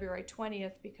before February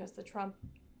 20th because the Trump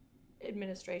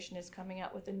administration is coming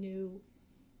out with a new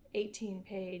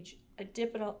 18-page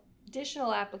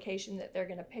additional application that they're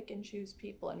going to pick and choose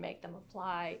people and make them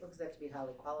apply. Because they have to be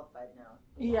highly qualified now.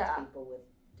 Yeah. People with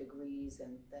degrees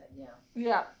and that,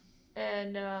 Yeah,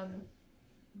 and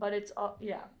but it's all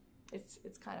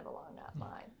it's kind of along that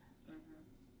line.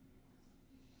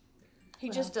 He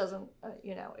just doesn't,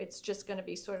 it's just going to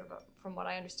be sort of, from what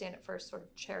I understand at first, sort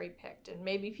of cherry picked, and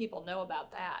maybe people know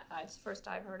about that. It's the first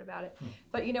I've heard about it.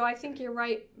 But I think you're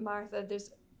right, Martha.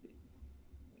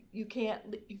 You can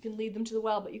lead them to the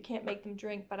well, but you can't make them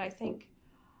drink. But I think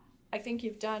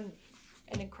you've done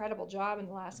an incredible job in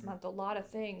the last month. A lot of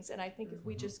things, and I think if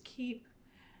we just keep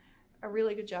a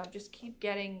really good job, just keep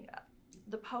getting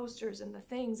the posters and the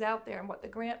things out there and what the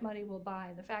grant money will buy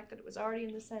and the fact that it was already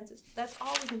in the census, that's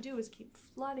all we can do is keep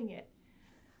flooding it.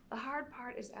 The hard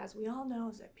part is, as we all know,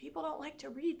 is that people don't like to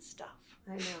read stuff.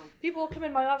 I know. People will come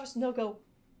in my office and they'll go,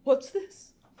 "What's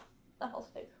this?" I'll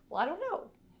say, "Well, I don't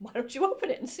know. Why don't you open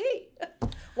it and see?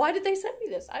 Why did they send me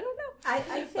this? I don't know."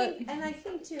 I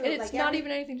think too, And it's not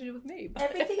even anything to do with me. But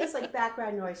everything is like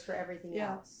background noise for everything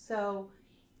Yeah. else. So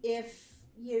if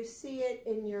you see it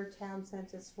in your town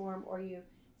census form, or you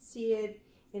see it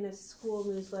in a school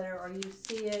newsletter, or you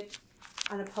see it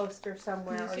on a poster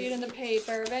somewhere, you or see it in the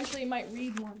paper, eventually you might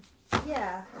read one.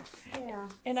 yeah.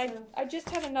 And So- I just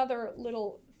had another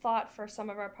little thought for some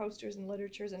of our posters and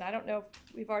literatures, and I don't know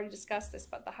if we've already discussed this,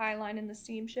 but the High Line and the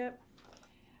Steamship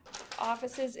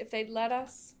offices, if they'd let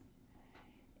us,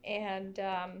 and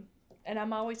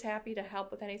I'm always happy to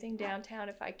help with anything downtown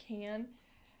if I can.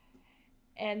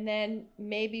 and then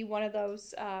maybe one of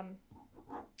those,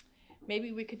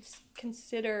 maybe we could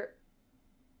consider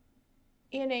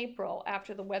in April,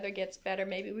 after the weather gets better,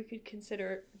 maybe we could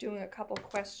consider doing a couple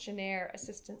questionnaire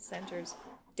assistance centers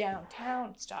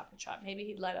downtown, Stop and Shop. Maybe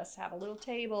he'd let us have a little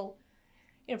table,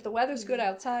 if the weather's good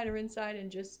outside or inside,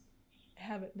 and just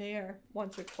have it there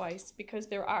once or twice, because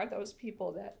there are those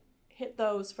people that hit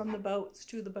those from the boats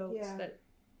to the boats that,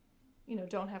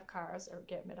 don't have cars or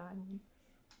get mid-island.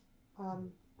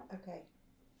 Okay.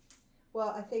 Well,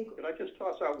 I think. Could I just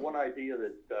toss out one idea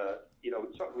that,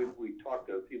 something we talked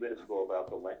a few minutes ago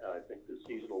about I think the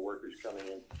seasonal workers coming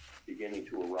in, beginning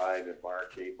to arrive in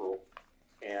March, April,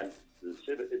 and the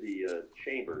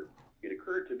chamber. It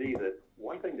occurred to me that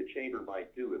one thing the chamber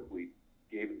might do if we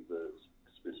gave them the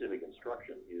specific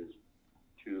instruction is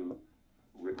to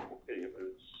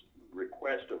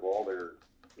request of all their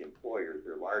employers,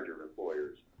 their larger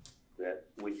employers, that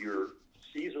when your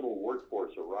seasonal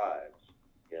workforce arrives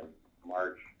in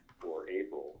March or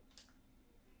April,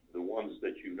 the ones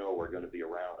that are going to be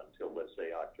around until, let's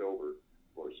say, October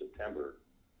or September,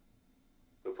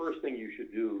 the first thing you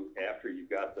should do after you've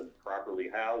got them properly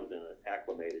housed and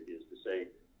acclimated is to say,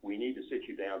 we need to sit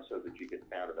you down so that you get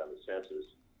counted on the census.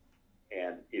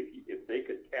 And if they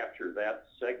could capture that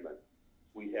segment,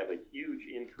 we have a huge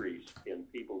increase in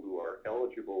people who are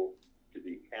eligible to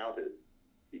be counted,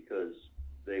 because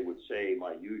they would say,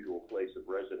 my usual place of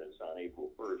residence on April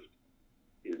 1st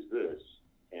is this,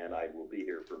 and I will be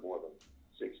here for more than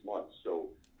 6 months. So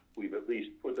we've at least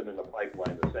put them in the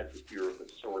pipeline. The Census Bureau can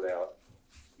sort out,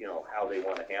 how they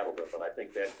want to handle them. But I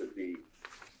think that could be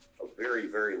a very,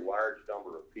 very large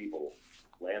number of people,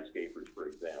 landscapers, for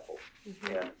example,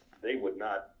 and they would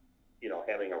not,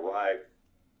 having arrived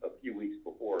a few weeks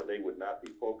before, they would not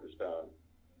be focused on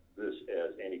this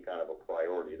as any kind of a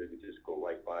priority. They would just go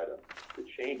right by them. The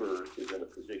chamber is in a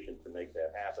position to make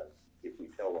that happen if we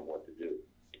tell them what to do.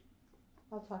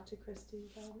 I'll talk to Christine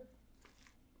about it.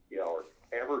 Yeah, or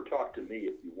ever talk to me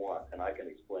if you want, and I can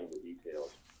explain the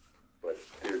details. But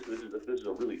this is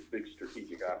a really big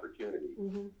strategic opportunity.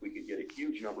 We could get a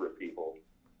huge number of people.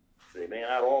 They may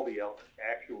not all be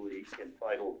actually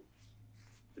entitled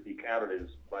to be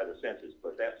counted by the census,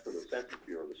 but that's for the Census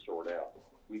Bureau to sort out.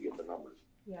 We get the numbers.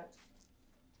 Yeah.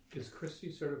 Is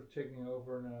Christy sort of taking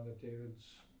over now that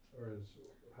David's, or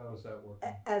how is that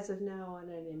working? As of now, on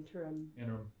an interim.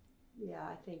 Yeah,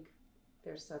 I think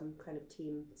there's some kind of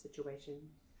team situation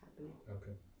happening.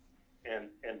 Okay.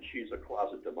 And she's a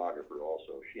closet demographer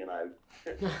also. She and I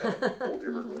have a whole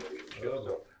different relationship.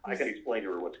 So I can explain to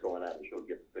her what's going on and she'll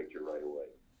get the picture right away.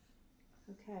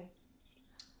 Okay.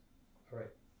 All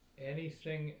right.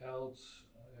 Anything else?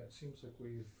 It seems like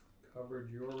we've covered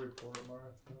your report,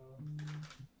 Martha.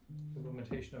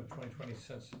 Implementation of 2020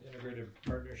 Census Integrated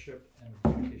Partnership and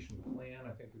Communication Plan.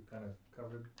 I think we've kind of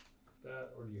covered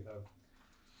that, or do you have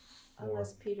more?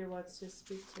 Unless Peter wants to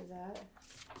speak to that.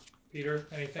 Peter,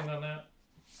 anything on that?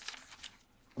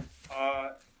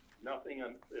 Nothing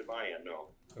on my end, no.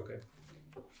 Okay.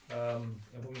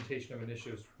 Implementation of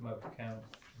initiatives to promote the count.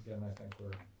 Again, I think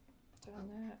we're Done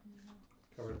that.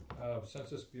 covered.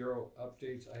 Census Bureau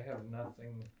updates. I have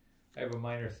nothing. I have a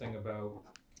minor thing about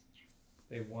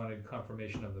they wanted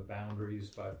confirmation of the boundaries,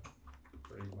 but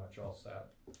pretty much all set.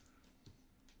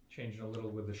 Changing a little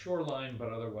with the shoreline,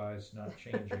 but otherwise not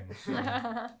changing.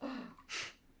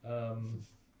 So,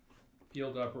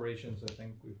 field operations, I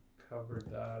think we've covered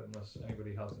that, unless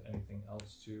anybody has anything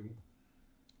else to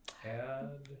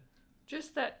add.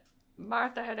 Just that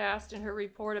Martha had asked in her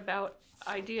report about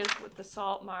ideas with the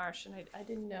salt marsh, and I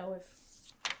didn't know if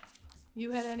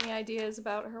you had any ideas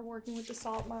about her working with the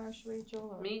salt marsh,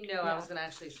 Rachel? Or? Me, no. I was gonna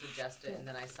actually suggest it, and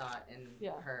then I saw it in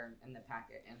in the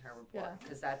packet in her report,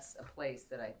 because that's a place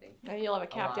that I think. And you'll have a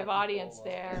captive audience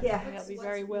there. Yeah, and they'll be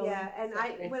very willing. Yeah, and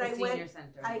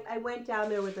I went down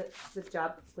there with a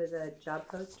job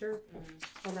poster,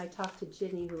 and I talked to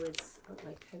Ginny, who was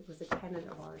a tenant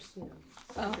of ours,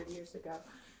 100 years ago.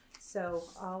 So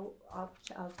I'll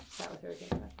chat with her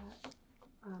again about that.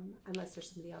 Unless there's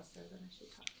somebody else there that I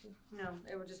should talk to. No,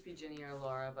 it would just be Ginny or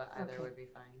Laura, but either would be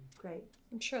fine. Great.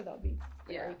 I'm sure they'll be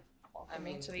very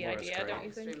to the idea, don't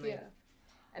you think? Extremely. Yeah.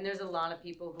 And there's a lot of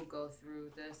people who go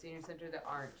through the senior center that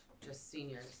aren't just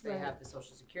seniors. They have the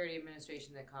Social Security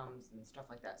Administration that comes and stuff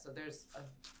like that. So there's a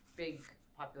big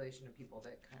population of people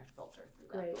that kind of filter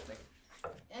through that building.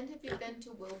 And have you been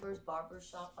to Wilbur's Barber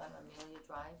Shop on Amelia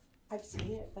Drive? I've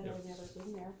seen it, but I've never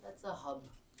been there. That's a hub.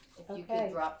 If you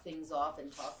could drop things off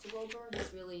and talk to Wilbur,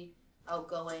 he's really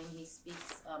outgoing. He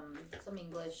speaks some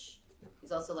English.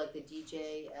 He's also like the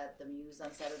DJ at the Muse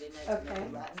on Saturday nights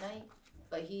and Latin night.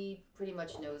 but he pretty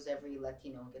much knows every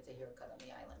Latino who gets a haircut on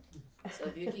the island. So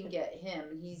if you can get him,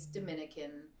 he's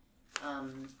Dominican,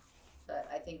 but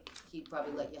I think he'd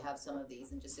probably let you have some of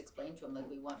these and just explain to him, like,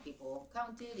 we want people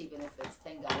counted, even if it's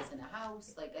 10 guys in a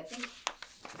house. Like,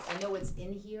 I know it's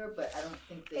in here, but I don't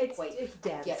think they quite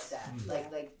dense. get that.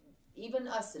 Like even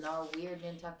us in our weird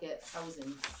Nantucket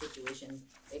housing situation,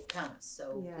 it counts.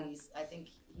 So please, I think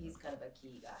he's kind of a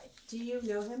key guy. Do you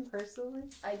know him personally?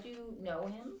 I do know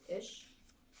him-ish.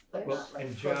 But Well, not, like,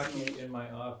 and Jackie personally. in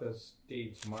my office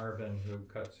dates Marvin, who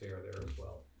cuts hair there as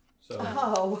well. So,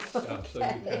 Oh, yeah, so you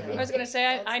I can, was gonna say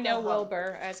I That's know the hub.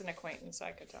 Wilbur as an acquaintance.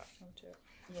 I could talk to him too.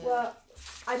 Yeah. well,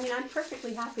 I mean, I'm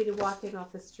perfectly happy to walk in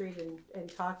off the street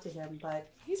and talk to him,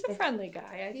 but He's a friendly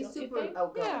guy. He's don't you super think?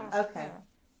 outgoing. Yeah. okay.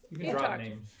 you can Yeah. drop Talk.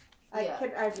 names. Yeah.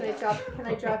 Can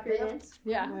I drop your names?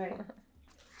 Yeah. All right.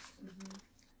 Do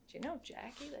you know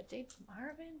Jackie that dates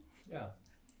Marvin? Yeah.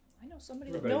 I know somebody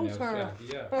Everybody that knows her.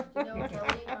 Jackie, yeah. You know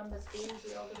Kelly from the school,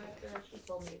 the old director, she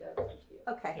told me that to you.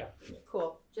 Okay. Yeah.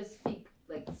 Cool. Just speak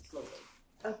like slowly.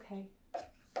 Okay.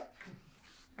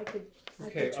 I could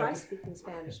Okay, try other- speaking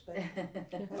Spanish, but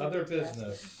Other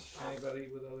business. Anybody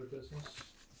with other business?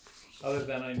 Other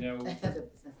than I know,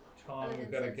 Tom, Other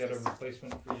we've than got to get a Census.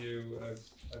 replacement for you.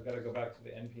 I've got to go back to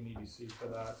the NPNEDC for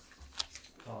that.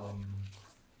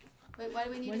 Wait, why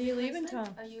do we need? When a are you leaving, replacement?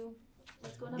 Tom? Are you?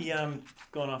 What's going on? Yeah, I'm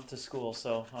going off to school,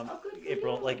 so Oh, good for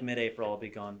April, you. like mid-April, I'll be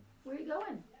gone. Where are you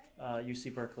going?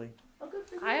 UC Berkeley, Oh, good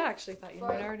for you. I actually thought you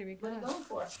might already be What are you gone. going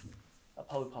for?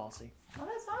 public policy. Oh,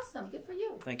 that's awesome. Good for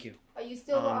you. Thank you. Are you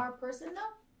still Um, our person though?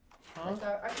 Huh? Like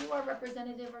are you our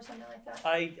representative or something like that?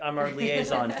 I'm our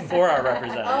liaison for our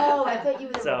representative. Oh, I thought you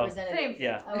were the So, representative.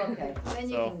 Yeah, Oh, okay. Then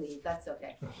you So- can leave. That's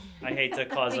okay. I hate to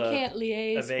cause He a can't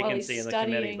liaise while vacancy he's in the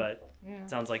studying. committee, but Yeah. it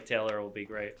sounds like Taylor will be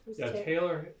great. who's Yeah, ta-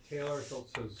 Taylor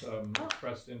Schultz has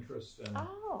expressed interest, and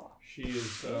Oh. she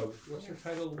is, what's her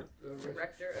title?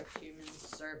 Director of Human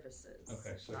Services.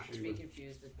 Okay, so not she to be would-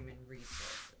 confused with Human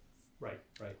Resources. Right.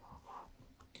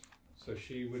 So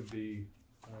she would be,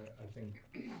 I think,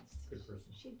 a good person.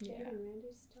 She Yeah. Jen and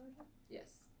Randy's daughter?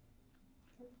 Yes.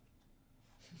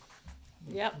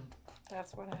 Yep.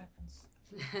 That's what happens.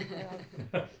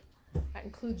 That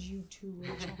includes you too,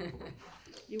 Rachel.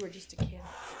 You were just a kid.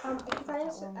 Could I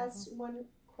That long ask one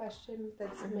question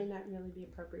that may not really be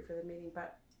appropriate for the meeting,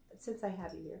 but since I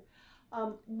have you here.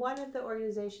 One of the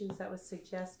organizations that was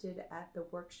suggested at the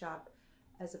workshop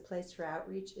as a place for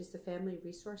outreach is the Family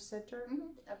Resource Center.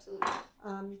 Absolutely.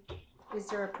 Is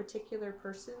there a particular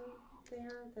person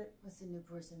there that? What's the new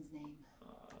person's name?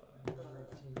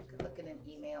 Could look at an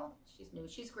email. She's new.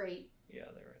 She's great. Yeah,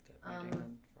 they were at that meeting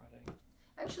on Friday.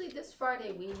 Actually, this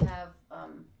Friday we have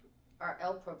our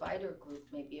L provider group.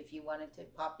 Maybe if you wanted to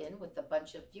pop in with a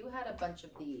bunch of, you had a bunch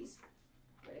of these.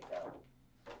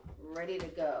 Ready to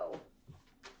go.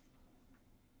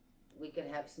 We could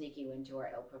have sneak you into our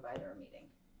L provider meeting.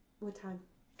 What time?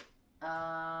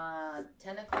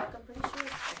 10 o'clock. I'm pretty sure.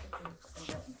 I can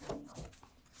send out an email.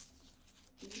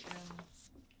 Do you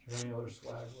have any other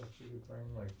swag that you could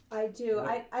bring, like I do.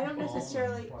 lip I don't balm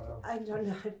necessarily. and whatever? I don't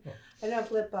know. I don't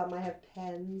have lip balm. I have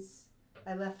pens.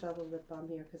 I left all the lip balm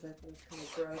here because I thought it was kind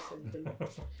of gross and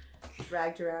been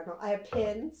dragged around. I have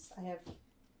pins. I have.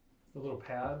 The little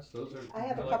pads, those are. I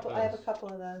have a like couple. I have a those. couple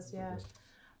of those. Yeah.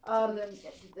 So then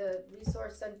the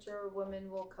resource center women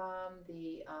will come.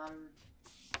 The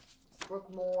Brooke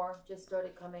Moore just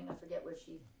started coming. I forget where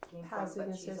she came Housing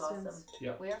from, but she's assistance. awesome.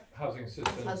 Yeah. Where? Housing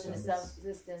assistance. Housing and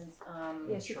assistance.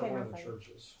 Yes, you church- can one have of the that.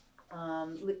 churches.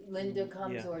 Linda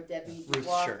comes Yeah. or Debbie Ruth's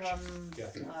Dubois church. comes. Yeah.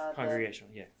 The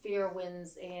Congregational, yeah.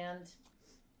 Fairwinds and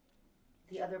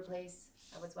the other place.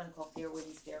 What's one called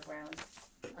Fairwinds Fairgrounds.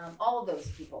 All of those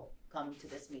people come to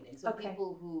this meeting. So Okay.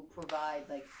 people who provide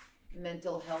like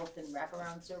mental health and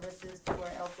wraparound services to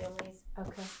our L families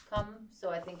Okay. come. So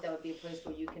I think that would be a place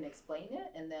where you can explain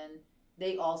it, and then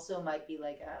they also might be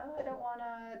like, I don't want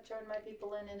to turn my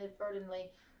people in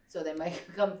inadvertently, so they might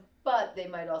come. But they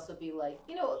might also be like,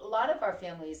 a lot of our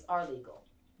families are legal,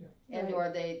 and Right. or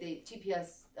they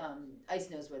TPS. ICE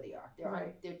knows where they are.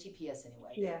 They're TPS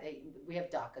anyway. Yeah. We have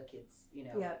DACA kids,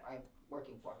 Yeah. are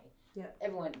working for me. Yeah.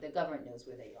 Everyone, the government knows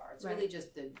where they are. It's Right. really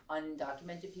just the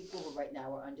undocumented people who right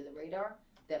now are under the radar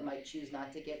that might choose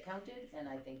not to get counted, and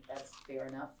I think that's fair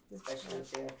enough, especially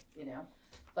if they're,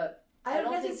 But I I don't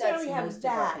don't think necessarily that's have most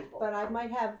of our that, people. but I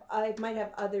might have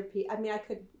other people. I mean, I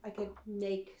could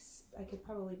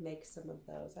probably make some of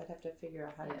those. I'd have to figure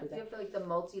out how to yeah, do if you that. have like the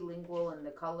multilingual and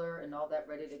the color and all that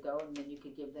ready to go, and then you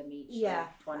could give them each Yeah.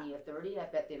 20 or 30, I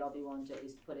bet they'd all be willing to at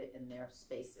least put it in their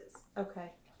spaces.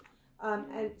 Okay.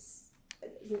 And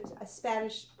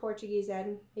Spanish, Portuguese,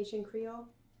 and Haitian Creole.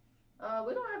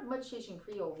 We don't have much Haitian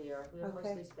Creole here. We have Okay.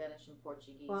 mostly Spanish and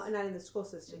Portuguese. Well, not in the school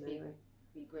system Maybe. anyway.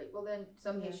 Be great. Well, then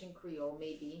some Yeah. Haitian Creole,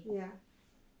 maybe. Yeah.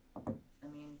 I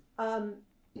mean,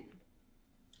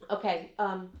 Okay.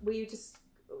 Will you just?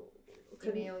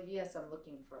 Could we, email. Yes, I'm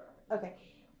looking for. Okay.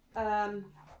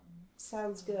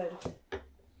 Sounds good.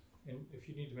 And if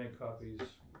you need to make copies,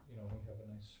 we have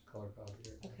a nice color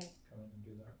copier. Okay. Come in and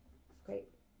do that. Great.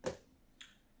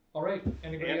 All right.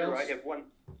 Anybody Andrew, else? I have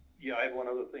one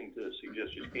other thing to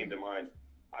suggest just came to mind.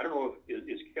 I don't know if,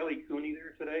 is Kelly Cooney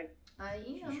there today? I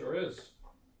am. Sure is.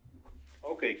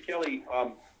 Okay, Kelly,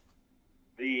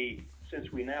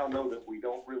 since we now know that we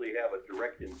don't really have a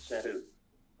direct incentive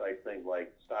type thing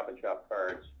like Stop and Shop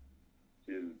cards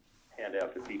to hand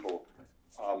out to people,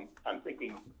 I'm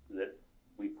thinking that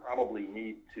we probably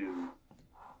need to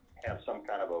have some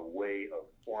kind of a way of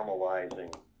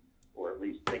formalizing, or at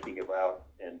least thinking about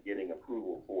and getting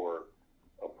approval for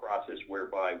a process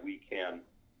whereby we can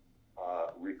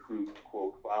recruit,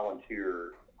 quote,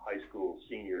 volunteer high school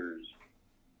seniors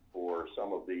for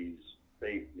some of these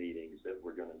faith meetings that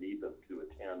we're going to need them to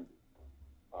attend.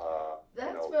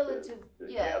 That's to relative.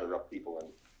 Yeah. gather up people and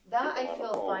That people I on the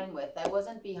feel phone. fine with. I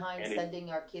wasn't behind And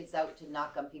sending our kids out to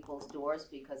knock on people's doors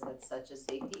because that's such a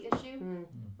safety issue. Mm.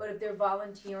 But if they're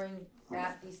volunteering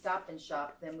at the Stop and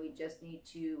Shop, then we just need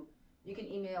to. You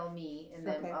can email me, and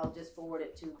then Okay. I'll just forward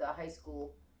it to the high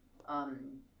school,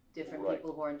 different Right.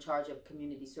 people who are in charge of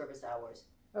community service hours.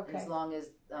 Okay. As long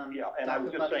as Yeah, and I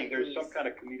was Dr. just saying, Buckley there's some agrees. kind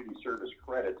of community service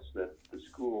credits that the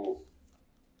school,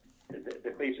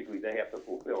 that basically they have to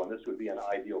fulfill, and this would be an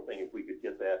ideal thing if we could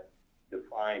get that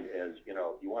defined as,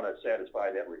 you want to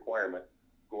satisfy that requirement,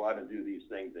 go out and do these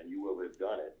things, and you will have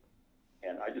done it.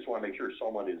 And I just want to make sure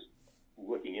someone is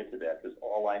looking into that, because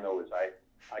all I know is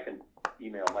I can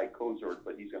email Mike Kozort,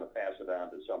 but he's going to pass it on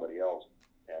to somebody else,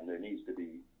 and there needs to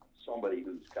be somebody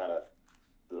who's kind of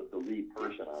the lead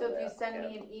person on So that. if you send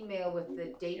me an email with the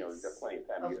you've dates got plenty of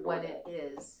time to of get it when it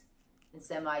organized. is, and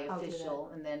semi-official,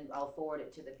 and then I'll forward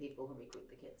it to the people who recruit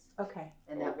the kids. Okay.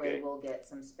 And that way Okay. we'll get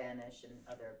some Spanish and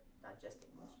other, not just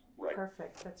English. Right.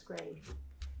 Perfect. That's great.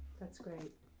 That's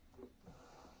great.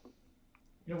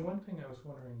 One thing I was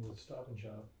wondering with Stop and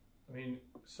Shop,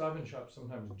 Stop and Shop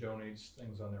sometimes donates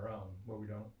things on their own where we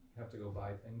don't have to go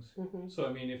buy things. Mm-hmm.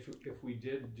 So, if we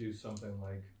did do something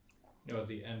like, at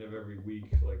the end of every week,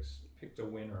 like picked a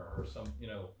winner or some,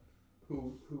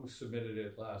 who submitted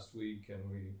it last week and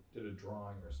we did a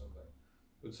drawing or something,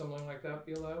 would something like that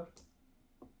be allowed?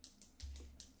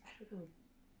 I don't know.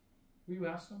 Will you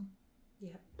ask them?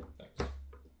 Yeah. Thanks.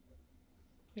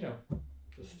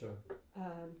 Just to.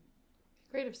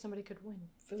 Great if somebody could win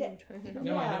food. Yeah.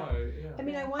 No, I know. Yeah. I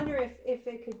mean, I wonder if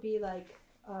it could be like,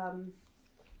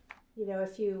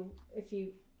 if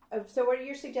you, so what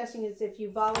you're suggesting is if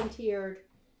you volunteered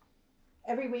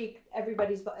every week,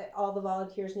 all the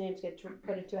volunteers' names get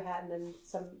put into a hat, and then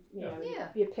some, Yeah. Yeah.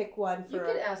 you pick one You for.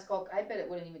 could ask I bet it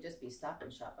wouldn't even just be Stop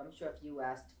and Shop. I'm sure if you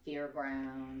asked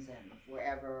fairgrounds and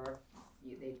wherever,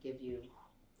 they'd give you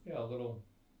Yeah, a little.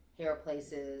 hair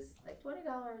places, like $20,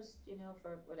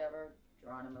 for whatever,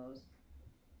 Geronimo's.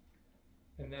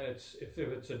 And then if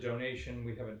it's a donation,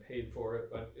 we haven't paid for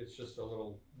it, but it's just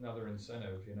another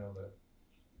incentive, that.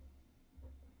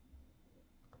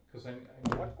 Because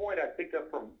One point I picked up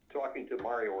from talking to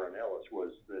Mario Ornelas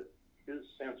was that his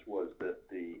sense was that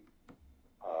the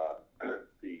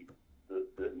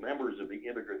members of the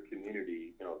immigrant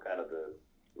community, kind of the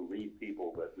lead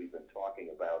people that we've been talking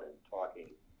about and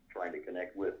trying to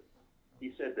connect with,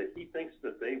 he said that he thinks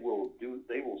that they will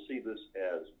see this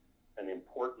as an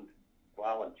important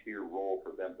volunteer role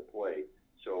for them to play.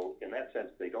 So in that sense,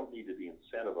 they don't need to be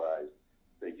incentivized.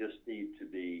 They just need to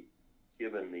be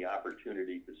given the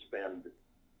opportunity to spend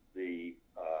the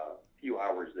few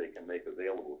hours they can make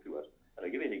available to us. And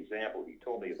I'll give you an example. He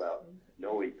told me about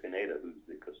Noe Pineda, who's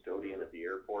the custodian at the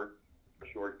airport, a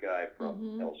short guy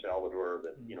from El Salvador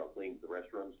that, cleans the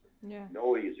restrooms. Yeah.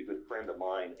 Noe is a good friend of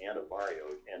mine and of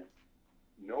Mario's. And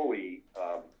Noe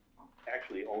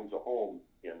actually owns a home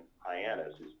in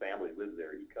Hyannis. His family lives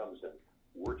there. He comes and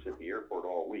works at the airport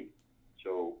all week.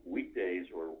 So weekdays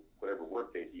or whatever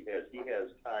work days he has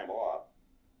time off.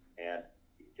 And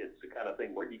it's the kind of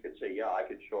thing where he could say, yeah, I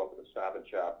could show up at the Stop and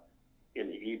Shop in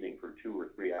the evening for 2 or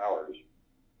 3 hours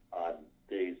on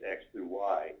days X through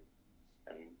Y,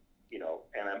 and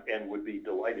and would be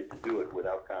delighted to do it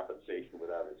without compensation,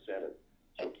 without incentive.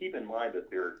 So keep in mind that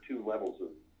there are 2 levels of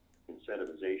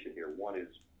incentivization here. One is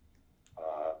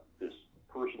this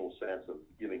personal sense of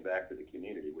giving back to the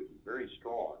community, which is very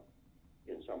strong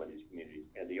in some of these communities,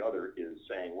 and the other is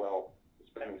saying, well,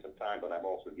 spending some time, but I'm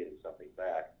also getting something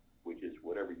back. which is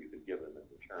whatever you can give them in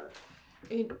return.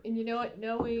 And you know what?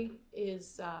 Noe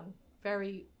is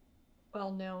very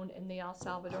well known in the El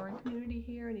Salvadoran community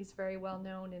here, and he's very well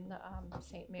known in the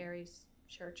St. Mary's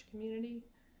Church community.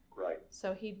 Right.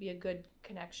 So he'd be a good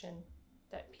connection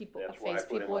that people, That's a why I face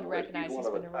put him people on would the list. recognize. He's He's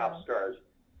one of been the top around. stars,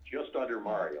 just under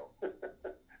Mario.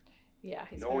 Yeah,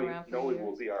 he's Noe been around for will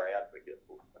years. be our advocate.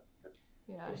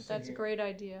 Yeah, I was that's a thinking- great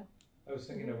idea. I was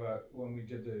thinking about when we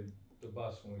did the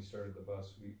bus, when we started the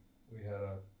bus, we had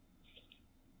a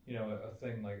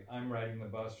thing like, I'm riding the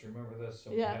bus, do you remember this?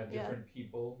 So Yeah, we had different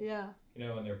people, Yeah,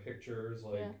 and their pictures,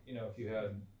 like, Yeah. if you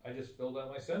had, I just filled out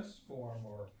my census form,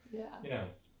 or, yeah.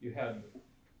 you had,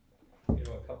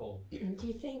 a couple. Do you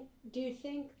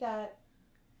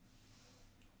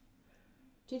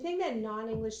think that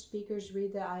non-English speakers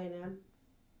read the INM?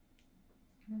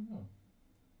 I don't know.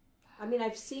 I mean,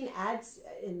 I've seen ads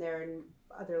in there in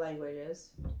other languages.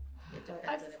 It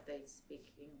depends on if they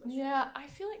speak English. Yeah, I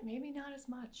feel like maybe not as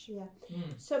much. Yeah. Mm.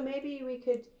 So maybe we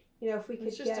could, if we could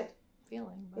It's just a get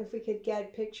feeling. But if we could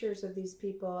get pictures of these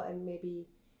people and maybe,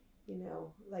 like, I don't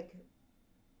know,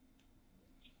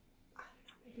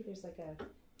 maybe there's like a,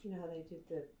 how they do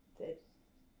the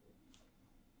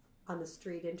on the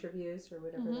street interviews or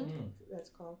whatever Mhm. that's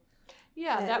called.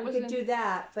 yeah, And that we was could do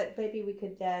that, but maybe we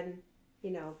could then,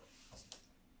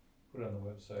 Put it on the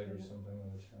website or something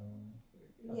with the town.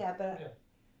 yeah, but Yeah.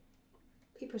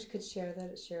 people could share it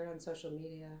on social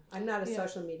media. I'm not a Yeah.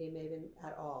 social media maven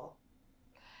at all.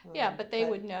 Yeah, but they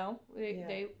would know. Yeah.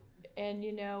 They and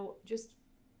just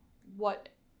what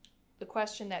the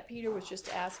question that Peter was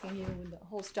just asking you, the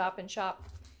whole Stop and Shop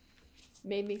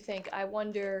made me think. I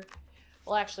wonder.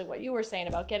 Well, actually, what you were saying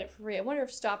about get it for free. I wonder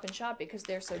if Stop and Shop, because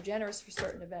they're so generous for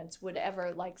certain events, would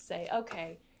ever say,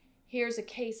 okay, here's a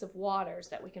case of waters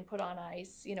that we can put on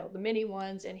ice, the mini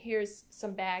ones, and here's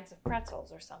some bags of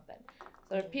pretzels or something.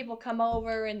 So if people come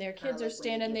over and their kids like are when you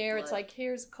standing give there, it's blood. like,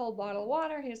 here's a cold bottle of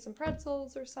water, here's some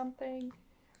pretzels or something.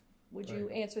 Would you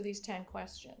Right. answer these 10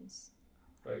 questions?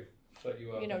 Right. Set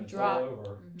you up. You know, and it's draw- all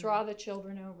over. Draw the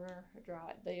children over,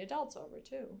 draw the adults over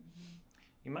too.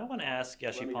 You might want to ask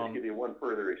Let me just Yeshipalm. give you one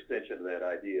further extension of that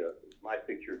idea. My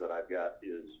picture that I've got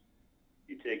is,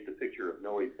 you take the picture of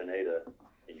Noe Pineda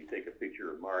and you take a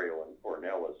picture of Mario and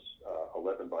Cornelis,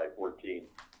 11 by 14,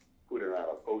 put it on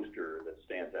a poster that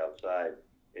stands outside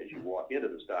as you walk into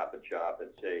the Stop and Shop, and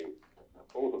say,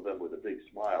 both of them with a big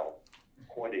smile,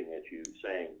 pointing at you,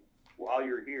 saying, while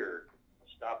you're here,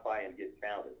 stop by and get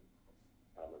counted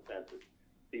on the census.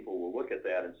 People will look at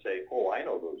that and say, oh, I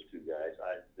know those two guys.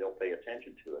 They'll pay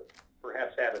attention to it.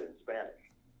 Perhaps have it in Spanish.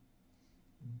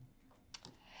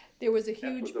 There was a That's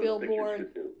what huge those pictures billboard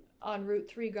should do. on Route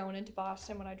 3 going into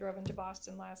Boston when I drove into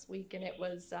Boston last week, and it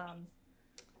was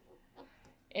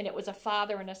a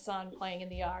father and a son playing in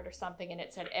the yard or something, and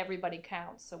it said everybody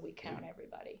counts, so we count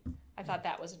everybody. I thought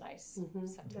that was a nice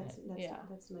sentiment.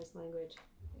 That's nice language.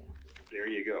 There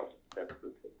you go. That's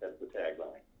the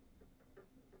tagline.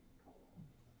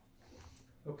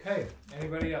 Okay.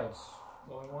 Anybody else?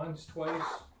 Going once, twice?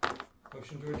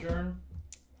 Motion to adjourn?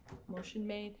 Motion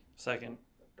made. Second.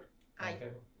 Aye.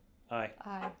 Okay. Aye.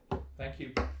 Aye. Thank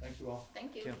you. Thank you all.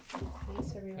 Thank you. Thank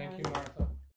Thanks, everyone. Thank you, Martha.